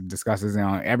said this discusses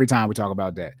on every time we talk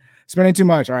about debt. Spending too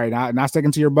much. All right, not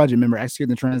sticking to your budget. Remember,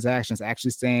 executing the transactions,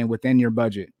 actually staying within your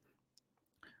budget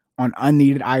on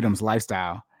unneeded items,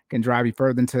 lifestyle can drive you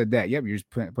further into the debt. Yep, you're just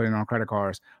putting on credit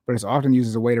cards, but it's often used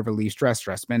as a way to relieve stress.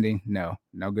 Stress spending, no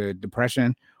good.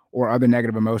 Depression or other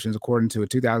negative emotions, according to a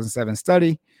 2007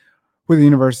 study with the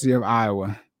University of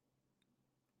Iowa.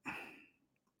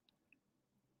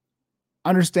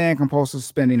 Understand compulsive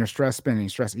spending or stress spending,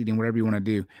 stress eating, whatever you want to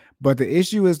do. But the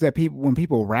issue is that when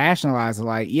people rationalize it,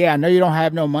 like, yeah, I know you don't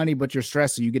have no money, but you're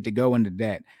stressed, so you get to go into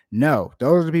debt. No,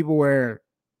 those are the people where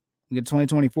you get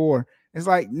 2024. It's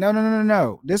like,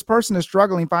 no. This person is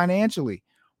struggling financially.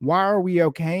 Why are we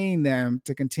okaying them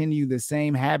to continue the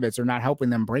same habits or not helping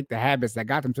them break the habits that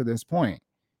got them to this point?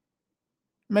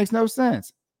 It makes no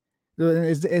sense.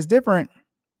 It's different.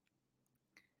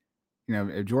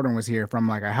 If Jordan was here from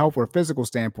like a health or physical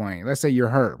standpoint, let's say you're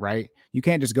hurt, right? You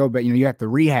can't just go, but you have to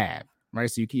rehab, right?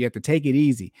 So you have to take it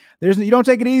easy. You don't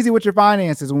take it easy with your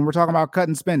finances when we're talking about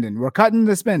cutting spending. We're cutting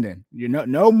the spending.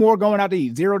 No more going out to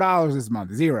eat. $0 this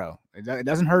month. Zero. It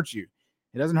doesn't hurt you.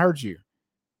 It doesn't hurt you.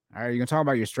 All right, you're gonna talk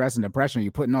about your stress and depression.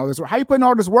 You're putting all this work. How you putting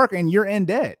all this work and you're in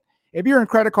debt? If you're in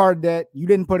credit card debt, you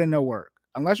didn't put in no work.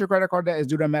 Unless your credit card debt is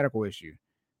due to a medical issue.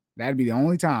 That'd be the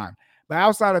only time. But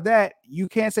outside of that, you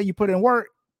can't say you put in work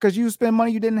because you spend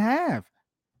money you didn't have.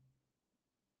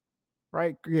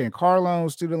 Right? Again, car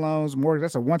loans, student loans, mortgage,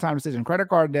 that's a one-time decision. Credit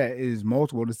card debt is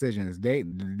multiple decisions. The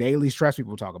daily stress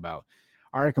people talk about.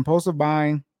 All right, compulsive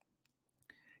buying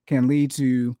can lead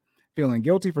to feeling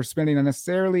guilty for spending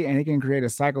unnecessarily, and it can create a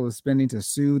cycle of spending to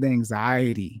soothe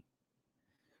anxiety,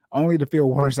 only to feel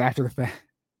worse after the fact.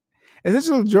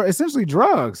 Essentially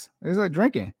drugs. It's like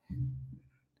drinking.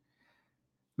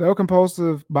 Though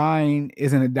compulsive buying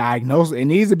isn't a diagnosis, it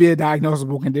needs to be a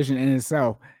diagnosable condition in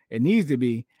itself. It needs to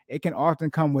be. It can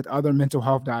often come with other mental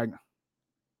health diagnoses.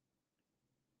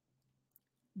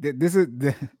 This is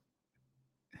the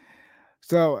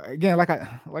so again, like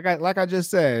I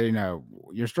just said,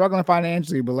 you're struggling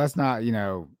financially, but let's not,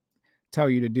 tell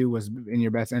you to do what's in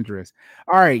your best interest.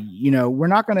 All right, we're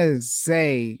not going to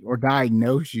say or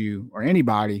diagnose you or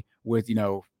anybody with,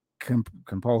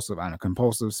 compulsive, I don't know,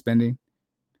 compulsive spending,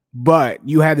 but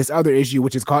you have this other issue,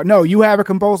 which is called, no, you have a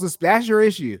compulsive, that's your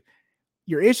issue.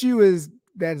 Your issue is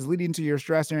that is leading to your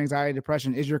stress, your anxiety,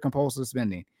 depression is your compulsive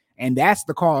spending. And that's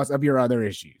the cause of your other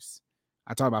issues.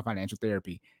 I talk about financial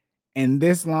therapy. And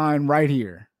this line right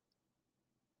here,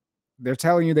 they're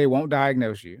telling you they won't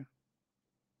diagnose you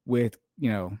with,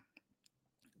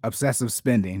 obsessive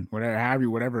spending,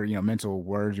 whatever, mental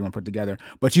words you want to put together,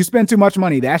 but you spend too much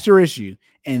money. That's your issue.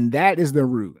 And that is the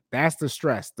root. That's the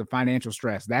stress, the financial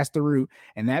stress. That's the root.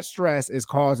 And that stress is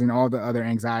causing all the other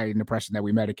anxiety and depression that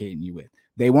we medicating you with.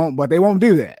 But they won't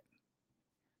do that.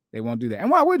 They won't do that. And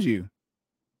why would you?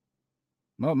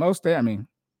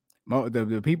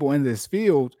 The people in this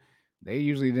field, they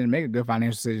usually didn't make a good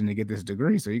financial decision to get this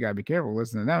degree. So you got to be careful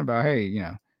listening to them about, hey,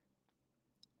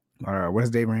 or what does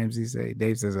Dave Ramsey say?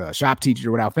 Dave says, a shop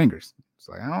teacher without fingers. It's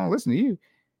like, I don't listen to you.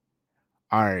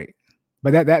 All right.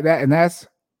 But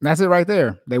that's it right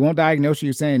there. They won't diagnose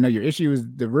you saying, no, your issue is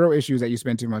the real issue is that you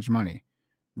spend too much money.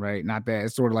 Right. Not that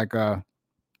it's sort of like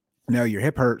no, your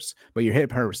hip hurts, but your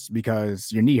hip hurts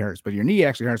because your knee hurts, but your knee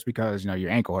actually hurts because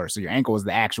your ankle hurts. So your ankle is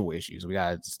the actual issue. So we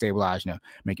gotta stabilize,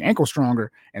 make your ankle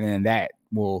stronger, and then that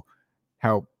will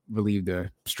help relieve the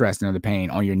stress and the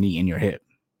pain on your knee and your hip.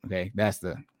 Okay, that's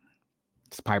the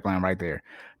pipeline right there.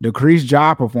 Decreased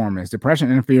job performance.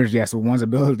 Depression interferes, yes, with one's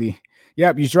ability.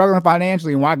 Yep, you're struggling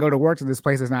financially, and why go to work to this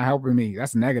place that's not helping me?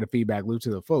 That's negative feedback loop to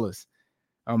the fullest.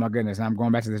 Oh my goodness, I'm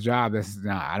going back to this job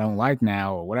I don't like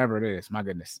now, or whatever it is. My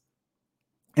goodness.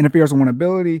 Interferes with one's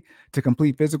ability to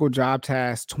complete physical job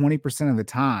tasks 20% of the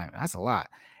time. That's a lot.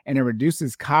 And it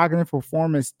reduces cognitive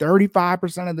performance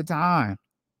 35% of the time.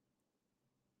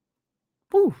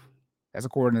 Whew. That's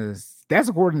according to the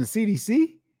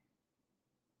CDC.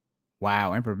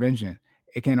 Wow, and prevention.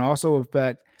 It can also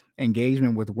affect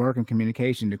engagement with work and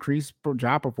communication. Decreased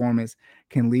job performance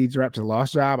can lead direct to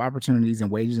lost job opportunities and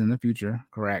wages in the future.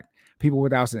 Correct. People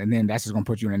without, and then that's just going to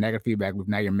put you in a negative feedback loop.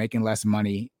 Now you're making less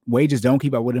money. Wages don't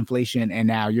keep up with inflation, and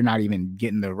now you're not even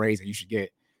getting the raise that you should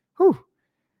get. Whew.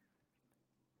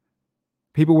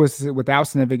 People without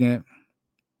significant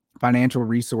financial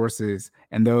resources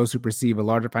and those who perceive a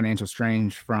larger financial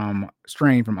strain from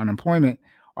unemployment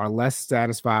are less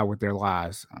satisfied with their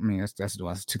lives. I mean, that's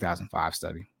a 2005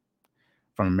 study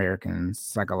from American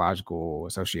Psychological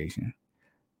Association.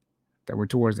 That we're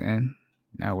towards the end.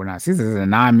 No, we're not. See, this is a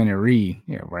 9-minute read.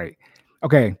 Yeah, right.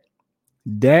 Okay.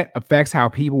 Debt affects how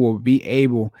people will be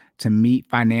able to meet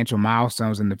financial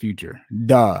milestones in the future.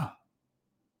 Duh.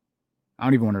 I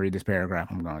don't even want to read this paragraph.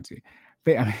 I'm going to.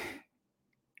 I mean,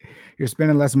 you're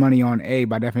spending less money on A,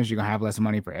 by definition, you're going to have less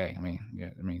money for A.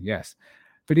 Yes.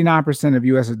 59% of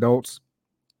U.S. adults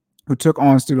who took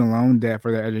on student loan debt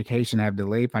for their education have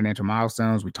delayed financial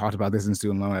milestones. We talked about this in the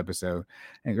student loan episode.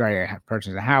 And, right,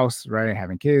 purchasing a house, right,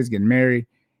 having kids, getting married.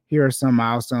 Here are some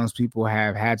milestones people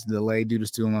have had to delay due to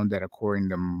student loan debt, according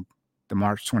to the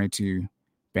March 22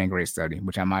 Bankrate study,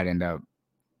 which I might end up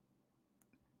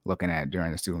looking at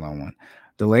during the student loan one.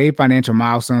 Delayed financial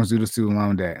milestones due to student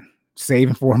loan debt.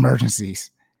 Saving for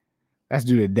emergencies. That's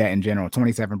due to debt in general,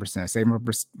 27%. Saving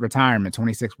for retirement,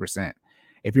 26%.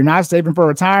 If you're not saving for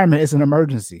retirement, it's an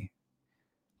emergency.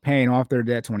 Paying off their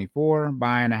debt, 24.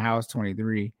 Buying a house,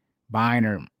 23. Buying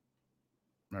or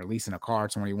leasing a car,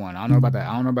 21. I don't know about that.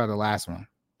 I don't know about the last one,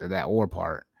 that or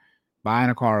part. Buying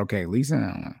a car, okay. Leasing,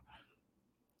 I don't know.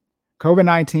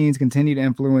 COVID-19's continued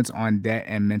influence on debt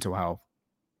and mental health.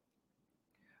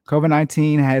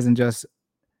 COVID-19 hasn't just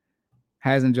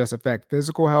affected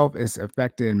physical health, it's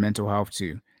affected mental health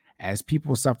too. As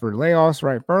people suffer layoffs,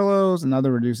 right, furloughs, and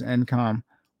other reduced income,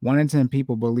 1 in 10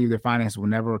 people believe their finances will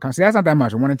never recover. See, that's not that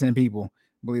much. 1 in 10 people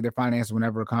believe their finances will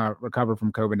never recover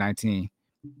from COVID-19.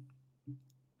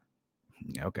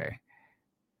 Okay.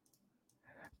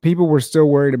 People were still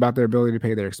worried about their ability to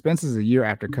pay their expenses a year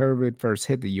after COVID first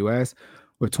hit the U.S.,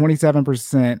 with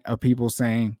 27% of people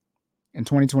saying in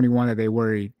 2021 that they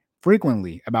worried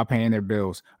frequently about paying their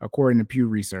bills, according to Pew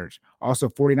Research. Also,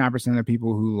 49% of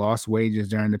people who lost wages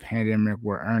during the pandemic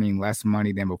were earning less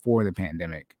money than before the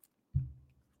pandemic.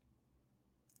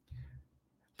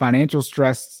 Financial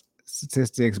stress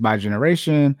statistics by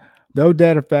generation. Though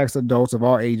debt affects adults of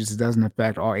all ages, it doesn't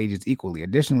affect all ages equally.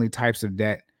 Additionally, types of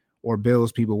debt or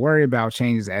bills people worry about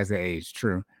changes as they age.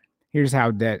 True. Here's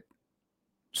how debt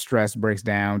stress breaks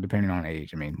down depending on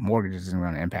age. I mean, mortgages isn't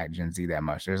going to impact Gen Z that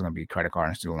much. There's going to be credit card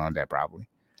and student loan debt probably.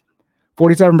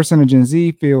 47% of Gen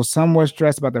Z feel somewhat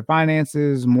stressed about their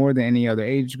finances more than any other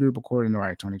age group, according to a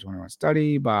 2021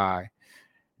 study by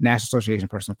National Association of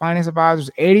Personal Finance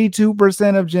Advisors.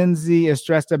 82% of Gen Z is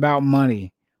stressed about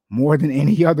money more than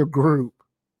any other group.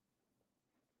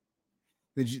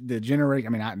 The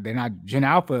generation, I mean, they're not Gen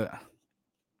Alpha.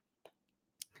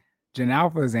 Gen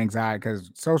Alpha is anxiety because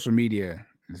social media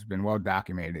has been well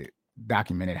documented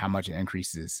how much it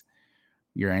increases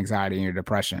your anxiety and your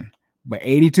depression. But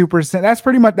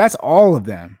 82%, that's all of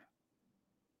them.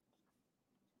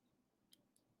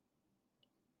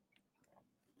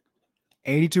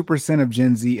 82% of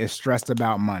Gen Z is stressed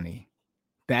about money.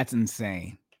 That's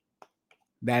insane.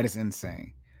 That is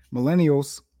insane.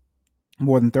 Millennials,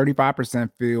 more than 35%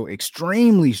 feel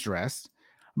extremely stressed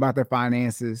about their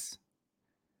finances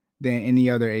than any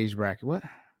other age bracket. What?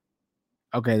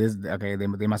 Okay, they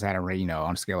must have had a rate,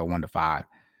 on a scale of 1 to 5.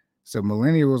 So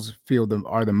millennials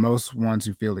are the most ones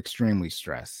who feel extremely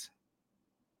stressed.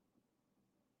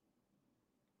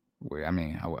 Wait, I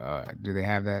mean, do they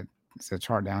have that? It's a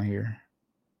chart down here.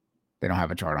 They don't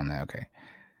have a chart on that. Okay.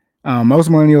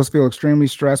 Most millennials feel extremely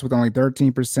stressed, with only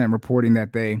 13% reporting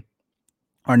that they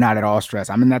are not at all stressed.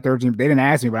 I'm in that 13. They didn't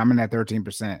ask me, but I'm in that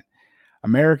 13%.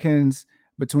 Americans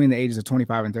between the ages of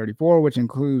 25 and 34, which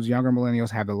includes younger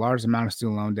millennials, have the largest amount of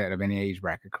student loan debt of any age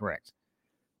bracket. Correct.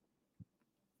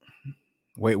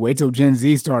 Wait till Gen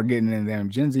Z start getting in them.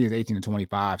 Gen Z is 18 to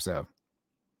 25, so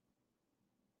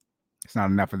it's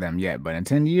not enough for them yet. But in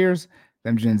 10 years,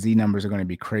 them Gen Z numbers are going to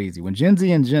be crazy. When Gen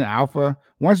Z and Gen Alpha,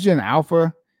 once Gen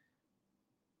Alpha,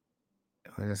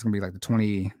 that's going to be like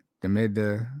the mid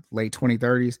to late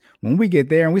 2030s. When we get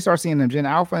there and we start seeing them Gen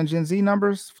Alpha and Gen Z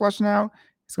numbers flushing out,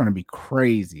 it's going to be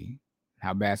crazy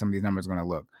how bad some of these numbers are going to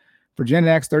look. For Gen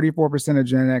X, 34% of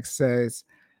Gen X says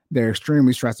they're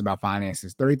extremely stressed about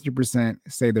finances. 33%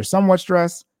 say they're somewhat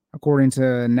stressed, according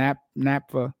to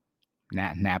NAPA.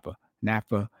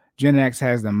 Gen X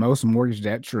has the most mortgage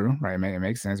debt. True, right? It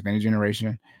makes sense. Of any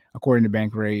generation, according to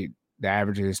Bankrate, the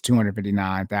average is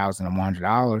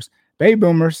 $259,100. Baby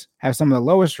boomers have some of the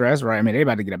lowest stress, right? I mean, they're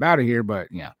about to get up out of here, but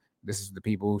this is the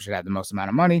people who should have the most amount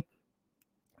of money.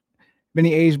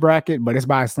 Any age bracket, but it's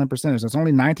by a slim percentage. So it's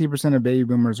only 19% of baby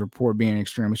boomers report being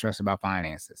extremely stressed about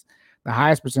finances. The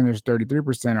highest percentage,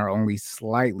 33%, are only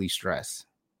slightly stressed.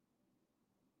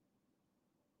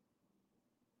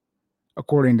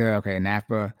 According to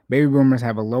NAFA, baby boomers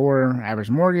have a lower average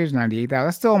mortgage, $98,000.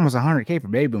 That's still almost $100K for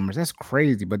baby boomers. That's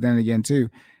crazy. But then again, too,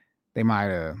 they might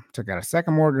have took out a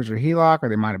second mortgage or HELOC, or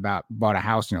they might have bought a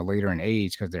house, later in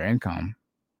age because their income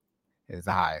is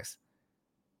the highest.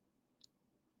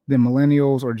 Then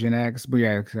millennials or Gen X, but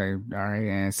all right.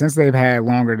 And since they've had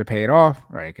longer to pay it off,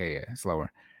 right? Okay, yeah, it's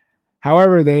lower.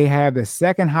 However, they have the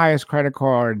second highest credit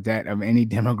card debt of any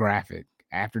demographic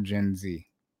after Gen Z,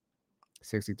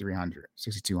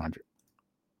 $6,200.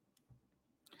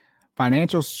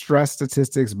 Financial stress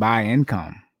statistics by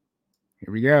income.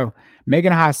 Here we go.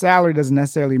 Making a high salary doesn't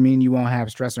necessarily mean you won't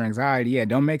have stress or anxiety. Yeah,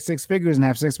 don't make six figures and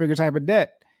have six-figure type of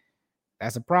debt.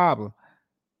 That's a problem.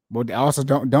 But also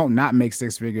don't not make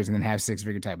six figures and then have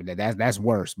six-figure type of debt. That's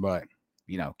worse. But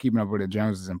keeping up with the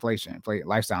Joneses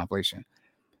lifestyle inflation.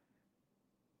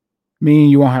 Meaning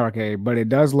you won't have but it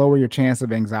does lower your chance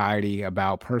of anxiety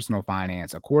about personal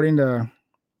finance. According to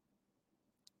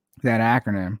that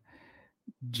acronym,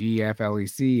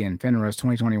 GFLEC and FINRA's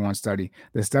 2021 study,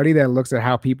 the study that looks at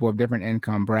how people of different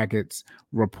income brackets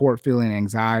report feeling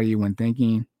anxiety when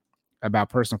thinking about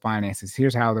personal finances.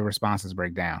 Here's how the responses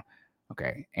break down.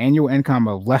 Okay, annual income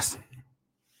of less.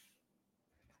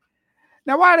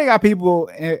 Now, why they got people?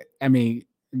 I mean,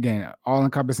 again, all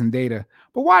encompassing data,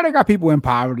 but why they got people in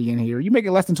poverty in here? You make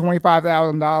it less than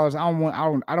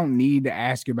 $25,000. I don't need to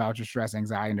ask you about your stress,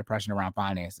 anxiety, and depression around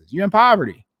finances. You're in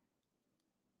poverty.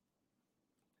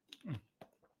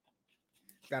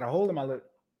 Got a hold of my lip.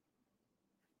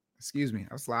 Excuse me,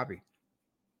 I'm sloppy.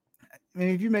 I mean,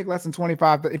 if you make less than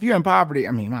 25, if you're in poverty,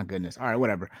 I mean, my goodness. All right,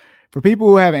 whatever. For people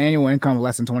who have an annual income of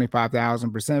less than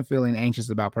 25,000%, feeling anxious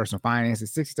about personal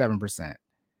finances, 67%.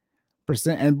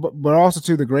 But also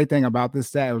too, the great thing about this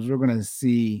stat is we're going to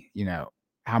see,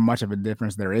 how much of a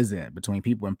difference there is between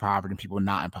people in poverty and people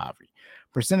not in poverty.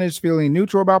 Percentage feeling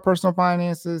neutral about personal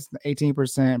finances,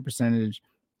 18%. Percentage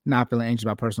not feeling anxious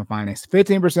about personal finance,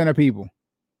 15% of people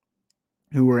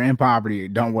who are in poverty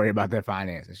don't worry about their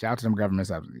finances. Shout out to them government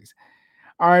subsidies.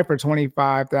 All right, for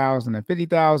 25,000 and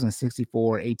 50,000,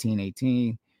 64, 18,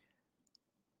 18,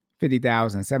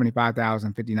 50,000,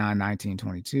 75,000, 59, 19,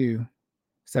 22,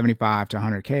 75 to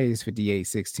 100K is 58,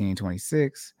 16,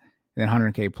 26. Then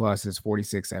 100K plus is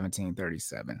 46, 17,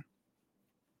 37.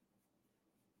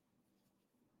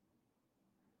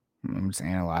 I'm just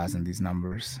analyzing these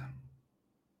numbers.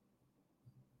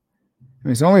 I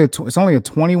mean, it's only a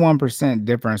 21%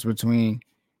 difference between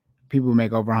people who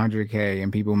make over 100K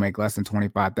and people who make less than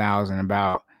 25,000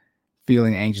 about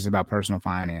feeling anxious about personal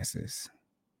finances.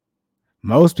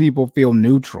 Most people feel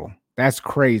neutral. That's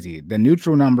crazy. The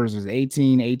neutral numbers is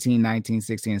 18, 19,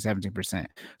 16, and 17%.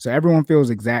 So everyone feels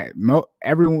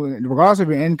everyone, regardless of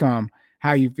your income,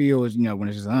 how you feel is, when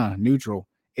it's just neutral,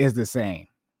 is the same.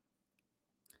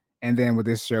 And then what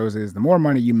this shows is the more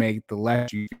money you make, the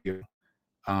less you feel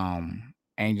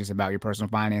anxious about your personal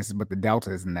finances, but the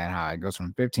delta isn't that high. It goes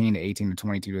from 15 to 18 to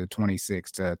 22 to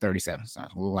 26 to 37. So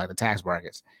it's a little like the tax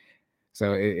brackets.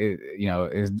 So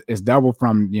it's double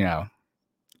from,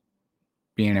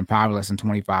 being in poverty less than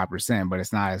 25%, but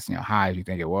it's not as high as you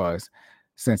think it was,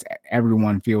 since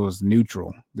everyone feels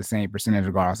neutral, the same percentage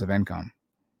regardless of income.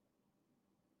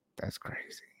 That's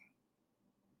crazy.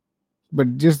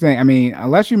 But just think, I mean,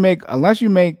 unless you make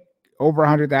over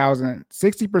 100,000,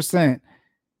 60%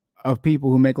 of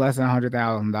people who make less than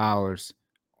 $100,000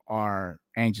 are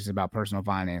anxious about personal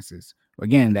finances.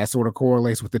 Again, that sort of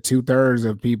correlates with the 2/3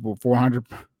 of people, 400.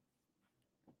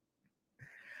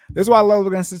 This is why I love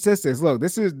looking at statistics. Look,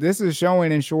 this is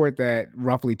showing in short that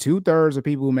roughly 2/3 of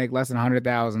people who make less than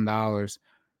 $100,000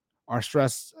 are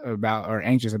stressed about or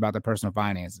anxious about their personal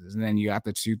finances, and then you got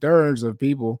the 2/3 of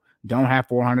people don't have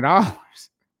 $400.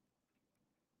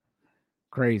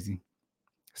 Crazy.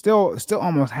 Still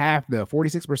almost half. The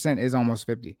 46% is almost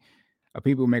 50 of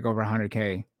people who make over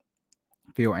 100K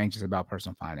feel anxious about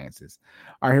personal finances.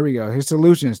 All right, here we go. Here's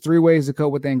solutions. 3 ways to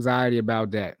cope with anxiety about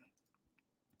debt.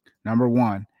 Number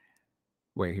 1.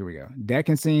 Wait, here we go. Debt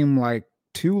can seem like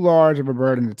too large of a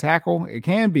burden to tackle. It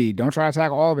can be. Don't try to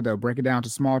tackle all of it, though. Break it down to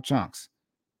small chunks.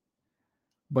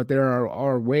 But there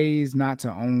are ways not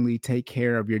to only take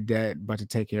care of your debt, but to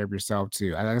take care of yourself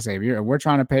too. Like I say, if we're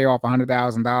trying to pay off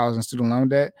 $100,000 in student loan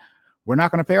debt, we're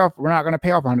not going to pay off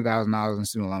 $100,000 in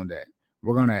student loan debt.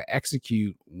 We're going to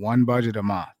execute one budget a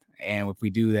month. And if we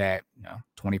do that,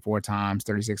 24 times,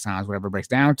 36 times, whatever it breaks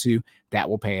down to, that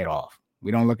will pay it off.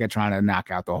 We don't look at trying to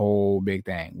knock out the whole big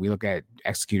thing. We look at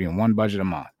executing one budget a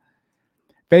month.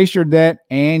 Face your debt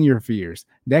and your fears.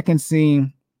 That can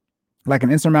seem like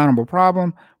an insurmountable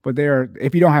problem, but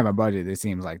if you don't have a budget, it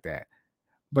seems like that.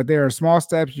 But there are small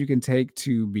steps you can take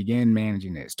to begin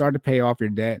managing it. Start to pay off your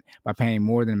debt by paying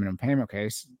more than minimum payment. Okay,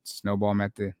 snowball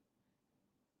method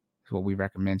is what we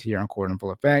recommend here on Core in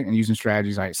Full Effect, and using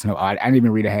strategies like I didn't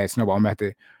even read ahead. Snowball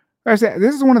method. This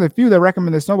is one of the few that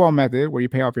recommend the snowball method, where you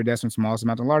pay off your debts from smallest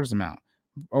amount to largest amount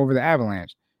over the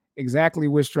avalanche. Exactly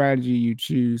which strategy you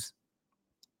choose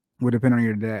will depend on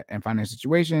your debt and financial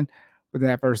situation, but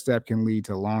that first step can lead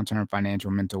to long-term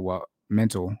financial mental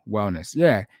wellness.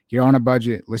 Yeah, you're on a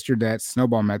budget, list your debts,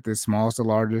 snowball method, smallest to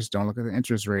largest, don't look at the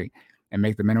interest rate, and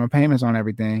make the minimum payments on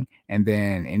everything. And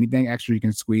then anything extra you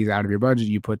can squeeze out of your budget,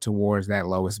 you put towards that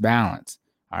lowest balance.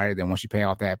 All right, then once you pay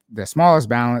off the smallest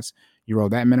balance, you roll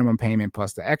that minimum payment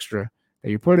plus the extra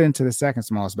that you put into the second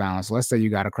smallest balance. Let's say you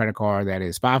got a credit card that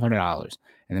is $500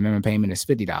 and the minimum payment is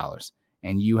 $50,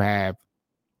 and you have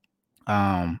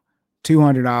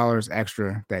 $200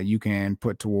 extra that you can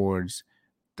put towards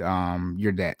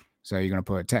your debt. So you're going to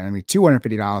put technically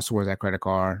 $250 towards that credit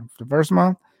card for the first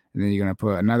month, and then you're going to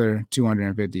put another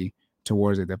 $250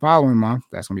 towards it the following month.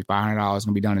 That's going to be $500. Going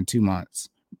to be done in 2 months.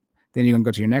 Then you're going to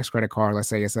go to your next credit card. Let's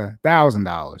say it's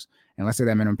 $1,000, and let's say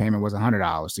that minimum payment was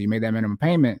 $100. So you made that minimum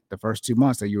payment the first 2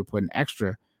 months that you were putting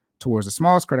extra towards the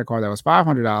smallest credit card that was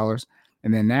 $500,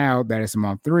 and then now that it's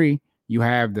month 3, you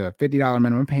have the $50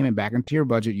 minimum payment back into your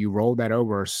budget. You roll that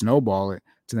over or snowball it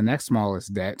to the next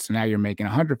smallest debt. So now you're making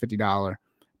 $150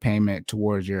 payment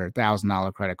towards your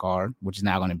 $1,000 credit card, which is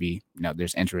now going to be,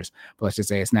 there's interest, but let's just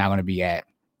say it's now going to be at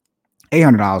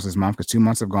 $800 this month because 2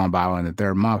 months have gone by in the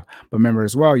third month. But remember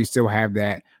as well, you still have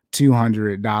that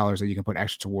 $200 that you can put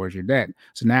extra towards your debt.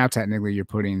 So now technically you're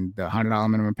putting the $100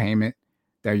 minimum payment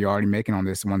that you're already making on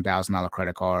this $1,000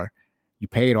 credit card. You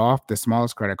paid off the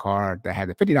smallest credit card that had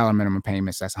the $50 minimum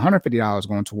payments. That's $150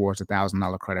 going towards the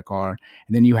 $1,000 credit card.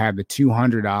 And then you have the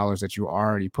 $200 that you're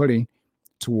already putting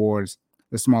towards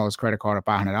the smallest credit card of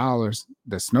 $500,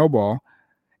 the snowball.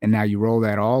 And now you roll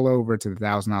that all over to the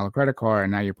 $1,000 credit card.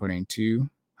 And now you're putting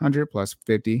 200 plus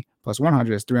 50 plus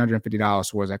 100 is $350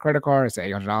 towards that credit card. It's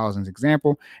 $800 in this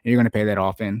example. And you're going to pay that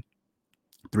off in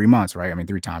 3 months, right? I mean,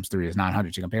 3 times 3 is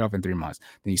 900. You can pay it off in 3 months.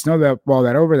 Then you snowball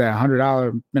that over, that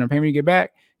 $100 minimum payment you get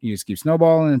back. You just keep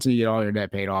snowballing until you get all your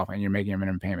debt paid off, and you're making your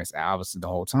minimum payments obviously the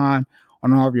whole time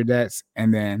on all of your debts.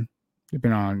 And then,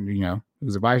 depending on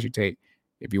whose advice you take,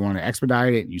 If you want to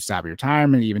expedite it, you stop your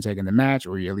retirement, even taking the match,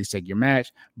 or you at least take your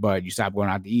match, but you stop going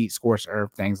out to eat, scorched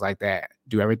earth, things like that.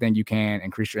 Do everything you can,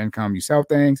 increase your income, you sell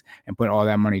things, and put all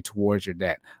that money towards your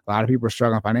debt. A lot of people are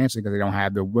struggling financially because they don't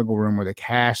have the wiggle room or the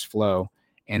cash flow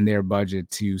in their budget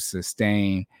to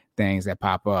sustain things that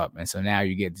pop up. And so now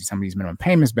you get some of these minimum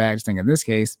payments back. Just think in this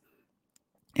case,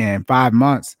 in 5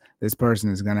 months, this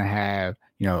person is going to have,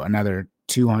 another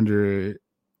 $200,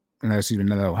 another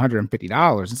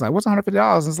 $150. It's like, what's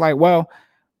 $150? It's like, well,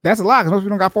 that's a lot because most people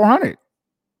don't got 400.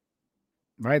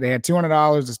 Right? They had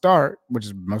 $200 to start, which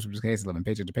is most people's case, living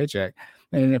paycheck to paycheck.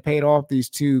 And they paid off these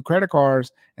 2 credit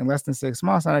cards in less than 6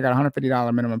 months. And I got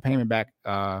 $150 minimum payment back,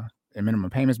 and minimum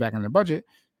payments back in the budget.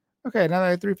 Okay, now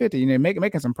they're $350.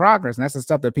 Making some progress. And that's the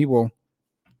stuff that people,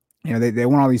 they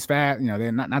want all these fast,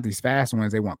 they're not these fast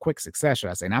wins. They want quick success,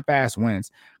 should I say, not fast wins,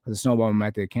 because the snowball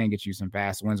method can get you some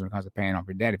fast wins when it comes to paying off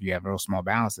your debt if you have real small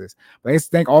balances. But they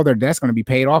think all their debt's going to be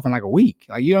paid off in like a week.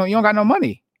 Like you don't got no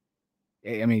money.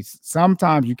 I mean,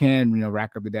 sometimes you can,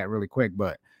 rack up the debt really quick,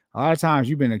 but a lot of times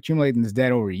you've been accumulating this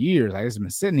debt over years. Like it's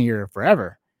been sitting here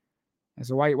forever. And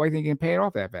so why do you think you can pay it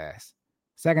off that fast?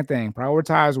 Second thing,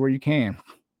 prioritize where you can.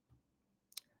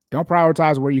 Don't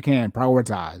prioritize where you can.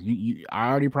 Prioritize. I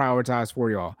already prioritize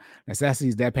for y'all.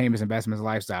 Necessities, debt payments, investments,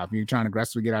 lifestyle. If you're trying to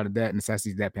aggressively get out of debt,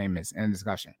 necessities, debt payments, and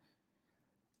discussion.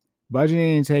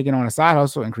 Budgeting and taking on a side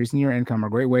hustle, increasing your income are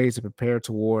great ways to prepare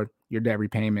toward your debt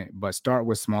repayment, but start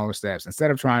with smaller steps.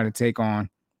 Instead of trying to take on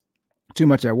too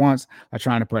much at once, like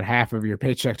trying to put half of your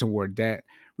paycheck toward debt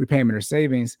repayment or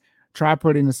savings, try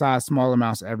putting aside small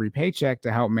amounts every paycheck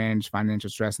to help manage financial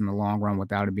stress in the long run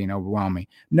without it being overwhelming.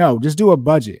 No, just do a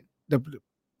budget. The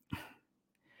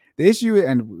issue,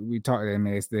 and we talked, I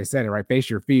mean, they said it right, face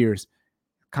your fears.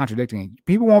 Contradicting.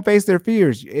 People won't face their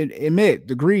fears. Admit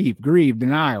the grieve,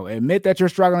 denial. Admit that you're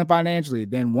struggling financially.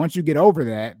 Then once you get over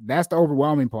that, that's the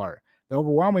overwhelming part. The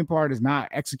overwhelming part is not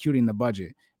executing the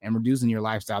budget and reducing your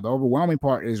lifestyle. The overwhelming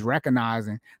part is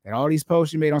recognizing that all these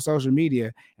posts you made on social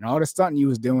media and all the stunting you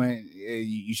was doing,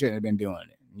 you shouldn't have been doing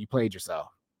it. You played yourself.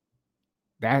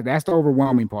 That's the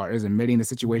overwhelming part, is admitting the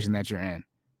situation that you're in.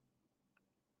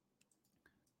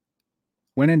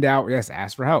 When in doubt, yes,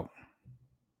 ask for help.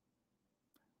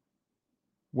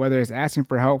 Whether it's asking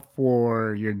for help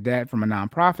for your debt from a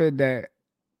nonprofit, debt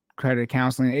credit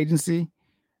counseling agency,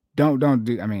 do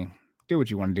what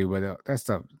you want to do, but that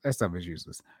stuff is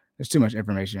useless. There's too much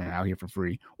information out here for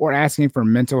free. Or asking for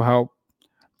mental help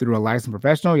through a licensed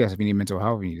professional. Yes, if you need mental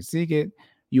health, you need to seek it.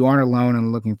 You aren't alone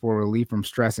in looking for relief from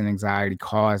stress and anxiety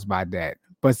caused by debt.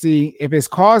 But see, if it's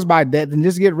caused by debt, then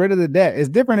just get rid of the debt. It's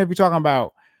different if you're talking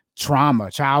about trauma,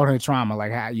 childhood trauma,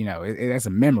 like how, that's a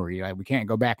memory. Like we can't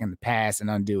go back in the past and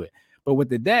undo it. But with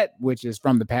the debt, which is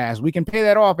from the past, we can pay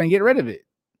that off and get rid of it.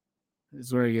 This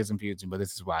is where it gets confusing, but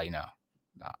this is why,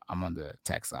 I'm on the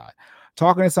tech side.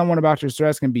 Talking to someone about your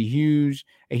stress can be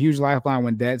a huge lifeline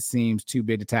when debt seems too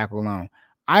big to tackle alone.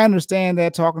 I understand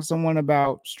that, talking to someone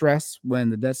about stress when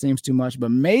the debt seems too much, but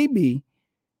maybe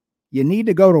you need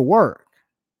to go to work.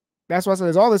 That's why I said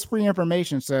there's all this free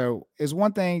information. So it's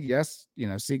one thing, yes,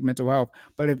 seek mental health.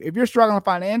 But if you're struggling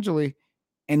financially,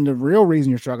 and the real reason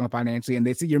you're struggling financially, and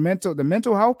they see the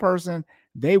mental health person,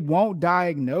 they won't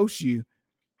diagnose you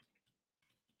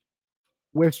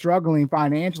with struggling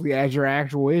financially as your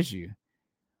actual issue.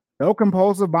 No,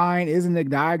 compulsive buying isn't a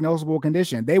diagnosable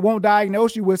condition. They won't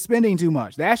diagnose you with spending too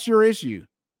much. That's your issue.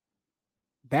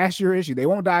 They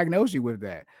won't diagnose you with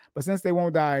that. But since they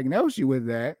won't diagnose you with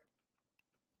that,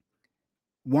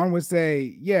 one would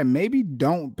say, yeah, maybe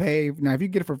don't pay. Now, if you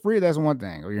get it for free, that's one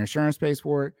thing, or your insurance pays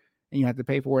for it and you have to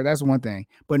pay for it. That's one thing.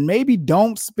 But maybe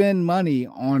don't spend money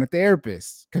on a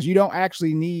therapist because you don't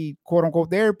actually need quote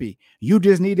unquote therapy. You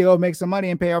just need to go make some money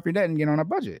and pay off your debt and get on a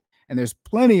budget. And there's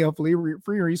plenty of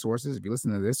free resources if you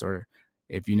listen to this, or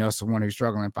if you know someone who's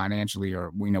struggling financially, or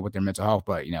with their mental health,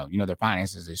 but their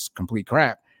finances is complete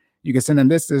crap. You can send them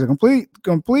this. There's a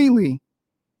completely.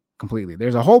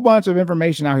 There's a whole bunch of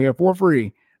information out here for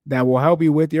free that will help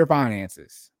you with your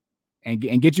finances and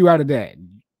get you out of debt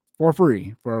for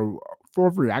free. For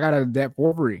free. I got out of debt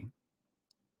for free.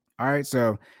 All right.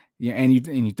 So and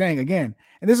you think again,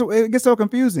 and it gets so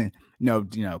confusing.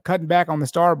 Cutting back on the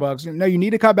Starbucks. You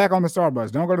need to cut back on the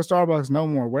Starbucks. Don't go to Starbucks no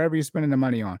more. Wherever you're spending the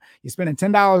money on. You're spending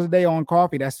 $10 a day on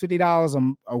coffee. That's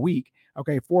 $50 a week.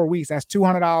 Okay, 4 weeks. That's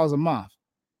 $200 a month.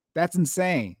 That's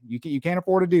insane. You can't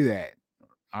afford to do that.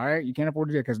 All right. You can't afford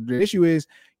to do it because the issue is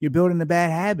you're building the bad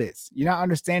habits. You're not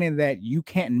understanding that you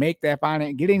can't make that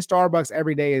finance. Getting Starbucks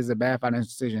every day is a bad financial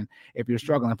decision if you're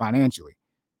struggling financially.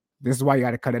 This is why you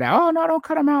got to cut it out. Oh, no, don't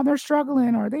cut them out. They're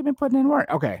struggling or they've been putting in work.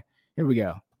 Okay. Here we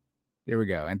go. Here we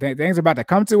go. And things are about to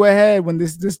come to a head when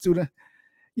this student,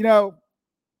 you know,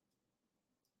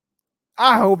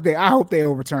 I hope they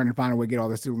overturn and find a way to get all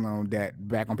the student loan debt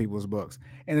back on people's books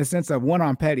in the sense of one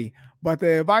on petty, but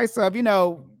the advice of,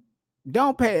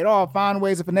 don't pay it off. Find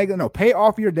ways of finagling. No, pay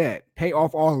off your debt. Pay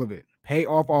off all of it. Pay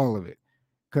off all of it.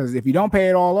 Because if you don't pay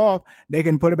it all off, they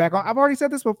can put it back on. I've already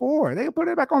said this before. They can put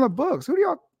it back on the books. Who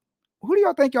do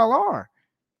y'all think y'all are?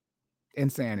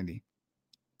 Insanity.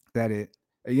 That it.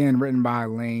 Again, written by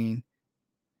Lane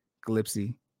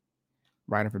Gillespie,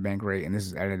 writing for Bankrate, and this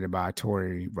is edited by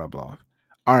Tori Rubloff.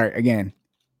 All right, again,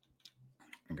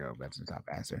 go back to the top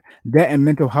answer. Debt and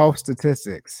mental health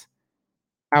statistics.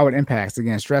 How it impacts,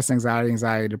 again, stress,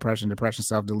 anxiety, depression,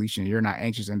 self-deletion. You're not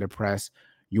anxious and depressed.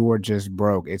 You're just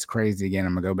broke. It's crazy. Again,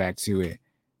 I'm going to go back to it.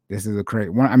 This is a crazy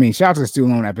one. I mean, shout out to the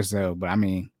student loan episode, but I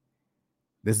mean,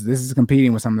 this is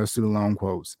competing with some of those student loan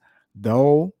quotes.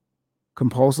 Though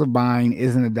compulsive buying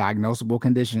isn't a diagnosable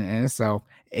condition in itself,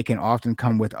 it can often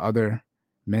come with other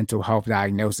mental health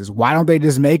diagnoses. Why don't they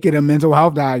just make it a mental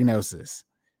health diagnosis?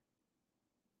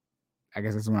 I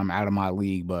guess that's when I'm out of my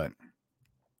league, but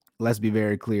let's be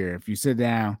very clear. If you sit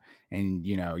down and,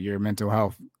 you're a mental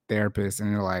health therapist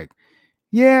and they're like,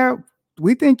 yeah,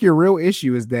 we think your real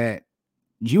issue is that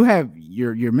you have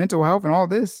your mental health and all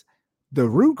this. The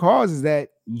root cause is that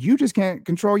you just can't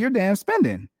control your damn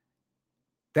spending.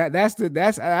 That's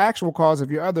an actual cause of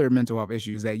your other mental health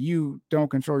issues, that you don't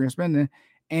control your spending.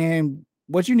 And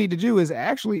what you need to do is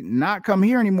actually not come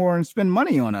here anymore and spend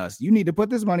money on us. You need to put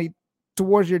this money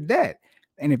towards your debt.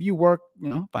 And if you work,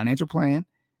 financial plan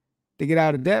to get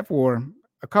out of debt for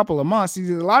a couple of months, a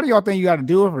lot of y'all think you got to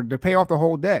do it to pay off the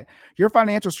whole debt. Your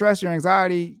financial stress, your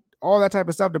anxiety, all that type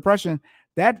of stuff, depression,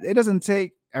 that it doesn't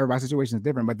take, everybody's situation is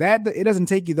different, but that it doesn't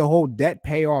take you the whole debt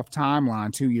payoff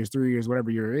timeline, 2 years, 3 years,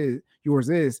 whatever yours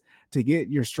is, to get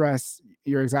your stress,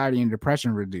 your anxiety, and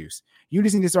depression reduced. You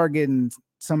just need to start getting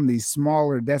some of these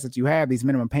smaller debts that you have, these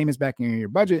minimum payments back in your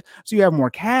budget, so you have more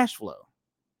cash flow.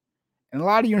 And a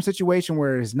lot of you are in a situation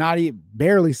where it's not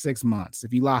barely 6 months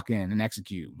if you lock in and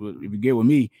execute. If you get with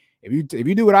me, if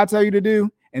you do what I tell you to do,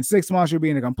 in 6 months you'll be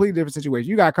in a completely different situation.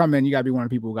 You gotta come in, you gotta be one of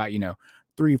the people who got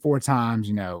 3-4 times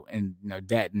and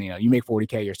debt, and you make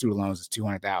 40K, your student loans is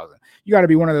 200,000. You got to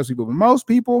be one of those people. But most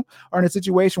people are in a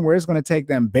situation where it's going to take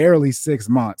them barely 6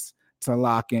 months to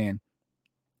lock in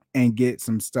and get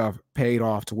some stuff paid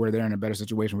off to where they're in a better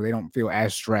situation where they don't feel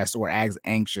as stressed or as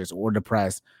anxious or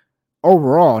depressed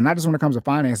overall, not just when it comes to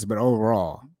finances, but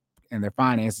overall. And their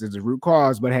finances is the root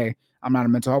cause. But hey, I'm not a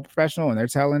mental health professional, and they're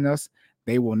telling us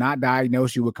they will not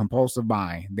diagnose you with compulsive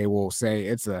buying. They will say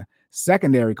it's a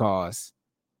secondary cause,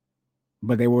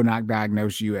 but they will not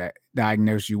diagnose you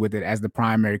with it as the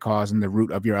primary cause and the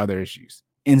root of your other issues.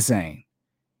 Insane.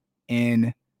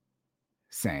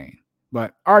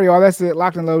 But all right, y'all, that's it.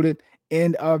 Locked and loaded.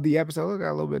 End of the episode. It got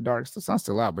a little bit dark. The sun's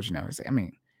still out, but I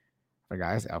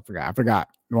forgot.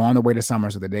 We're on the way to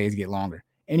summer, so the days get longer.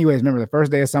 Anyways, remember, the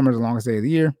first day of summer is the longest day of the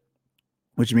year,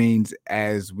 which means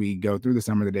as we go through the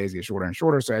summer, the days get shorter and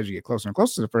shorter. So as you get closer and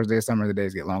closer to the first day of summer, the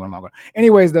days get longer and longer.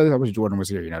 Anyways, though, I wish Jordan was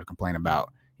here, to complain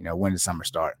about, when does summer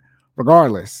start?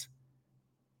 Regardless,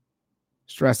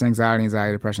 stress, anxiety,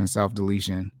 depression,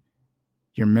 self-deletion,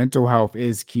 your mental health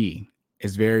is key.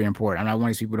 It's very important. I'm not one of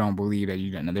these people who don't believe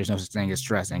that there's no such thing as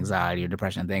stress, anxiety, or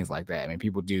depression, things like that. I mean,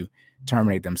 people do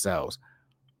terminate themselves.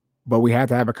 But we have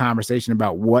to have a conversation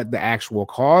about what the actual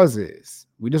cause is.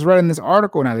 We just read in this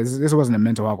article. Now, this wasn't a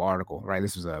mental health article, right?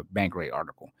 This was a Bankrate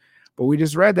article. But we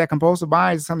just read that compulsive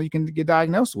buying is something you can get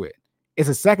diagnosed with. It's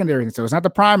a secondary, so it's not the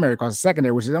primary cause. It's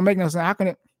secondary, which don't make no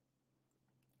sense.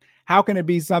 How can it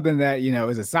be something that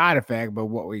is a side effect? But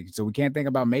we can't think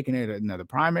about making it the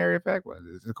primary effect. What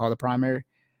is it called, the primary?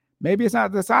 Maybe it's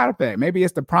not the side effect. Maybe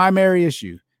it's the primary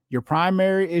issue. Your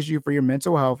primary issue for your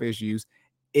mental health issues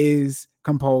is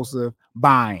compulsive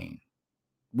buying,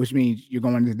 which means you're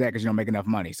going into debt because you don't make enough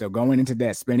money. So going into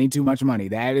debt, spending too much money,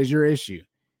 that is your issue.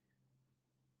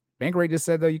 Bankrate just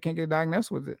said, though, you can't get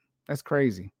diagnosed with it. That's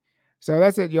crazy. So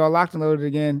that's it, y'all. Locked and loaded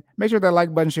again. Make sure that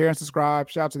like button, share, and subscribe.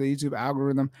 Shout out to the YouTube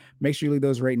algorithm. Make sure you leave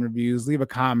those rating reviews. Leave a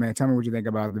comment. Tell me what you think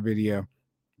about the video.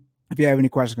 If you have any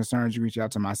questions, concerns, you reach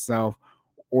out to myself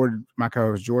or my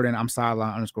co-host Jordan. I'm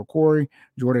sideline_Corey.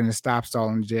 Jordan is Stop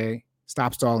Stalling J,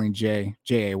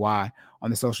 Jay, on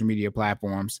the social media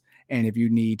platforms. And if you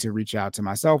need to reach out to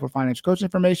myself for financial coaching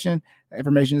information, the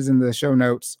information is in the show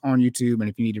notes on YouTube. And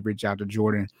if you need to reach out to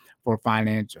Jordan for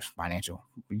financial,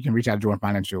 you can reach out to Jordan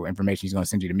financial information. He's going to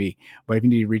send you to me. But if you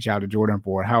need to reach out to Jordan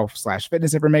for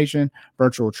health/fitness information,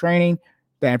 virtual training,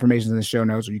 that information is in the show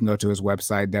notes, or you can go to his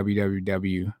website,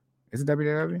 www. Is it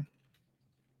www?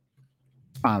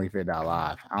 Finally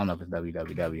Fit.live. I don't know if it's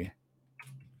www.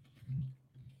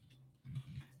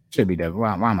 Should be W.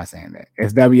 Why am I saying that?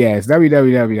 It's W. Yeah, it's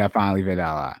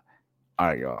www.finallyfit.live. All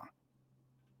right, y'all.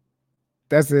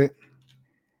 That's it.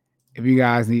 If you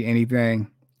guys need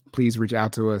anything, please reach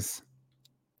out to us.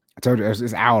 I told you it's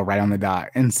this hour right on the dot.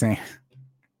 Insane.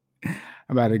 I'm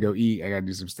about to go eat. I got to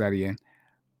do some studying.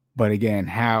 But again,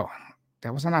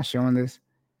 was I not showing this?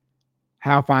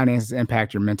 How finances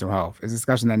impact your mental health. It's a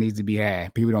discussion that needs to be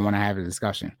had. People don't want to have a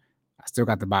discussion. I still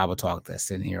got the Bible talk that's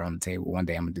sitting here on the table. One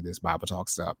day I'm gonna do this Bible talk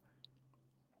stuff.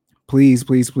 Please,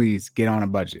 please, please get on a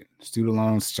budget. Student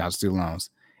loans, shout student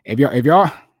loans. If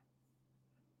y'all,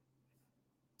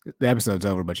 the episode's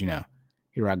over, but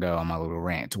here I go on my little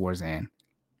rant towards the end.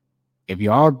 If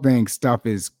y'all think stuff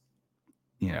is,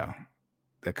 the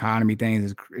economy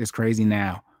things is crazy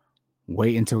now,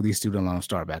 wait until these student loans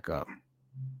start back up.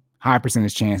 High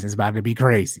percentage chance it's about to be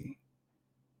crazy.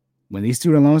 When these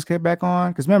student loans get back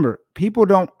on, because remember, people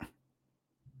don't.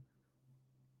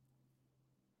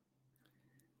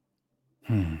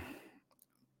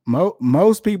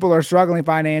 Most people are struggling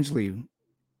financially.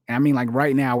 I mean, like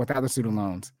right now without the student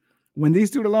loans. When these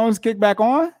student loans kick back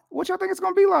on, what y'all think it's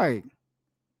going to be like?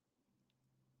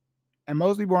 And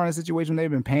most people are in a situation where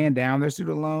they've been paying down their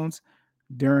student loans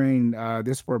during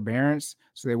this forbearance,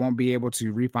 so they won't be able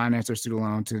to refinance their student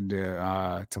loan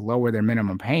to lower their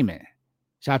minimum payment.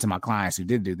 Shout out to my clients who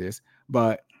did do this,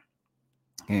 but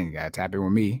you got to tap in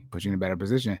with me, put you in a better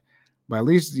position. But at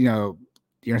least, you're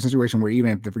in a situation where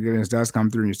even if the forgiveness does come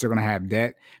through and you're still going to have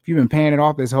debt, if you've been paying it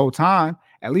off this whole time,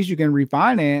 at least you can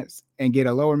refinance and get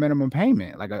a lower minimum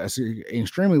payment, like an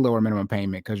extremely lower minimum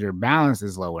payment, because your balance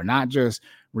is lower. Not just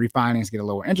refinance, get a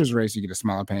lower interest rate so you get a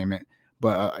smaller payment,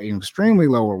 but an extremely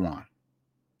lower one,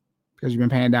 because you've been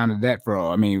paying down the debt for,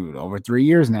 over 3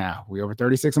 years now. We over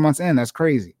 36 months in. That's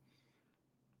crazy.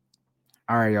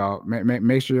 All right, y'all.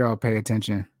 Make sure y'all pay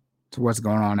attention to what's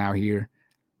going on out here.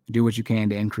 Do what you can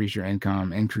to increase your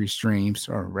income, increase streams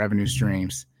or revenue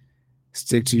streams.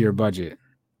 Stick to your budget.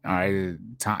 All right,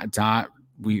 time.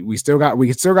 We still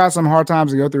got some hard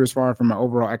times to go through as far from an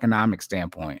overall economic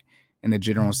standpoint, in the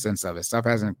general sense of it. Stuff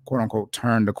hasn't quote unquote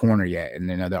turned the corner yet, and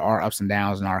there are ups and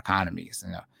downs in our economies.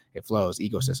 It flows.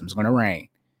 Ecosystem's going to rain.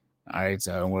 All right,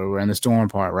 so we're in the storm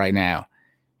part right now.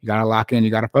 You got to lock in.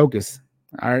 You got to focus.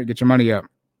 All right, get your money up.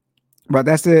 But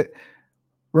that's it.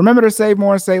 Remember to save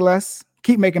more and say less.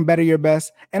 Keep making better your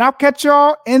best. And I'll catch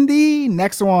y'all in the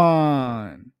next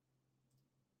one.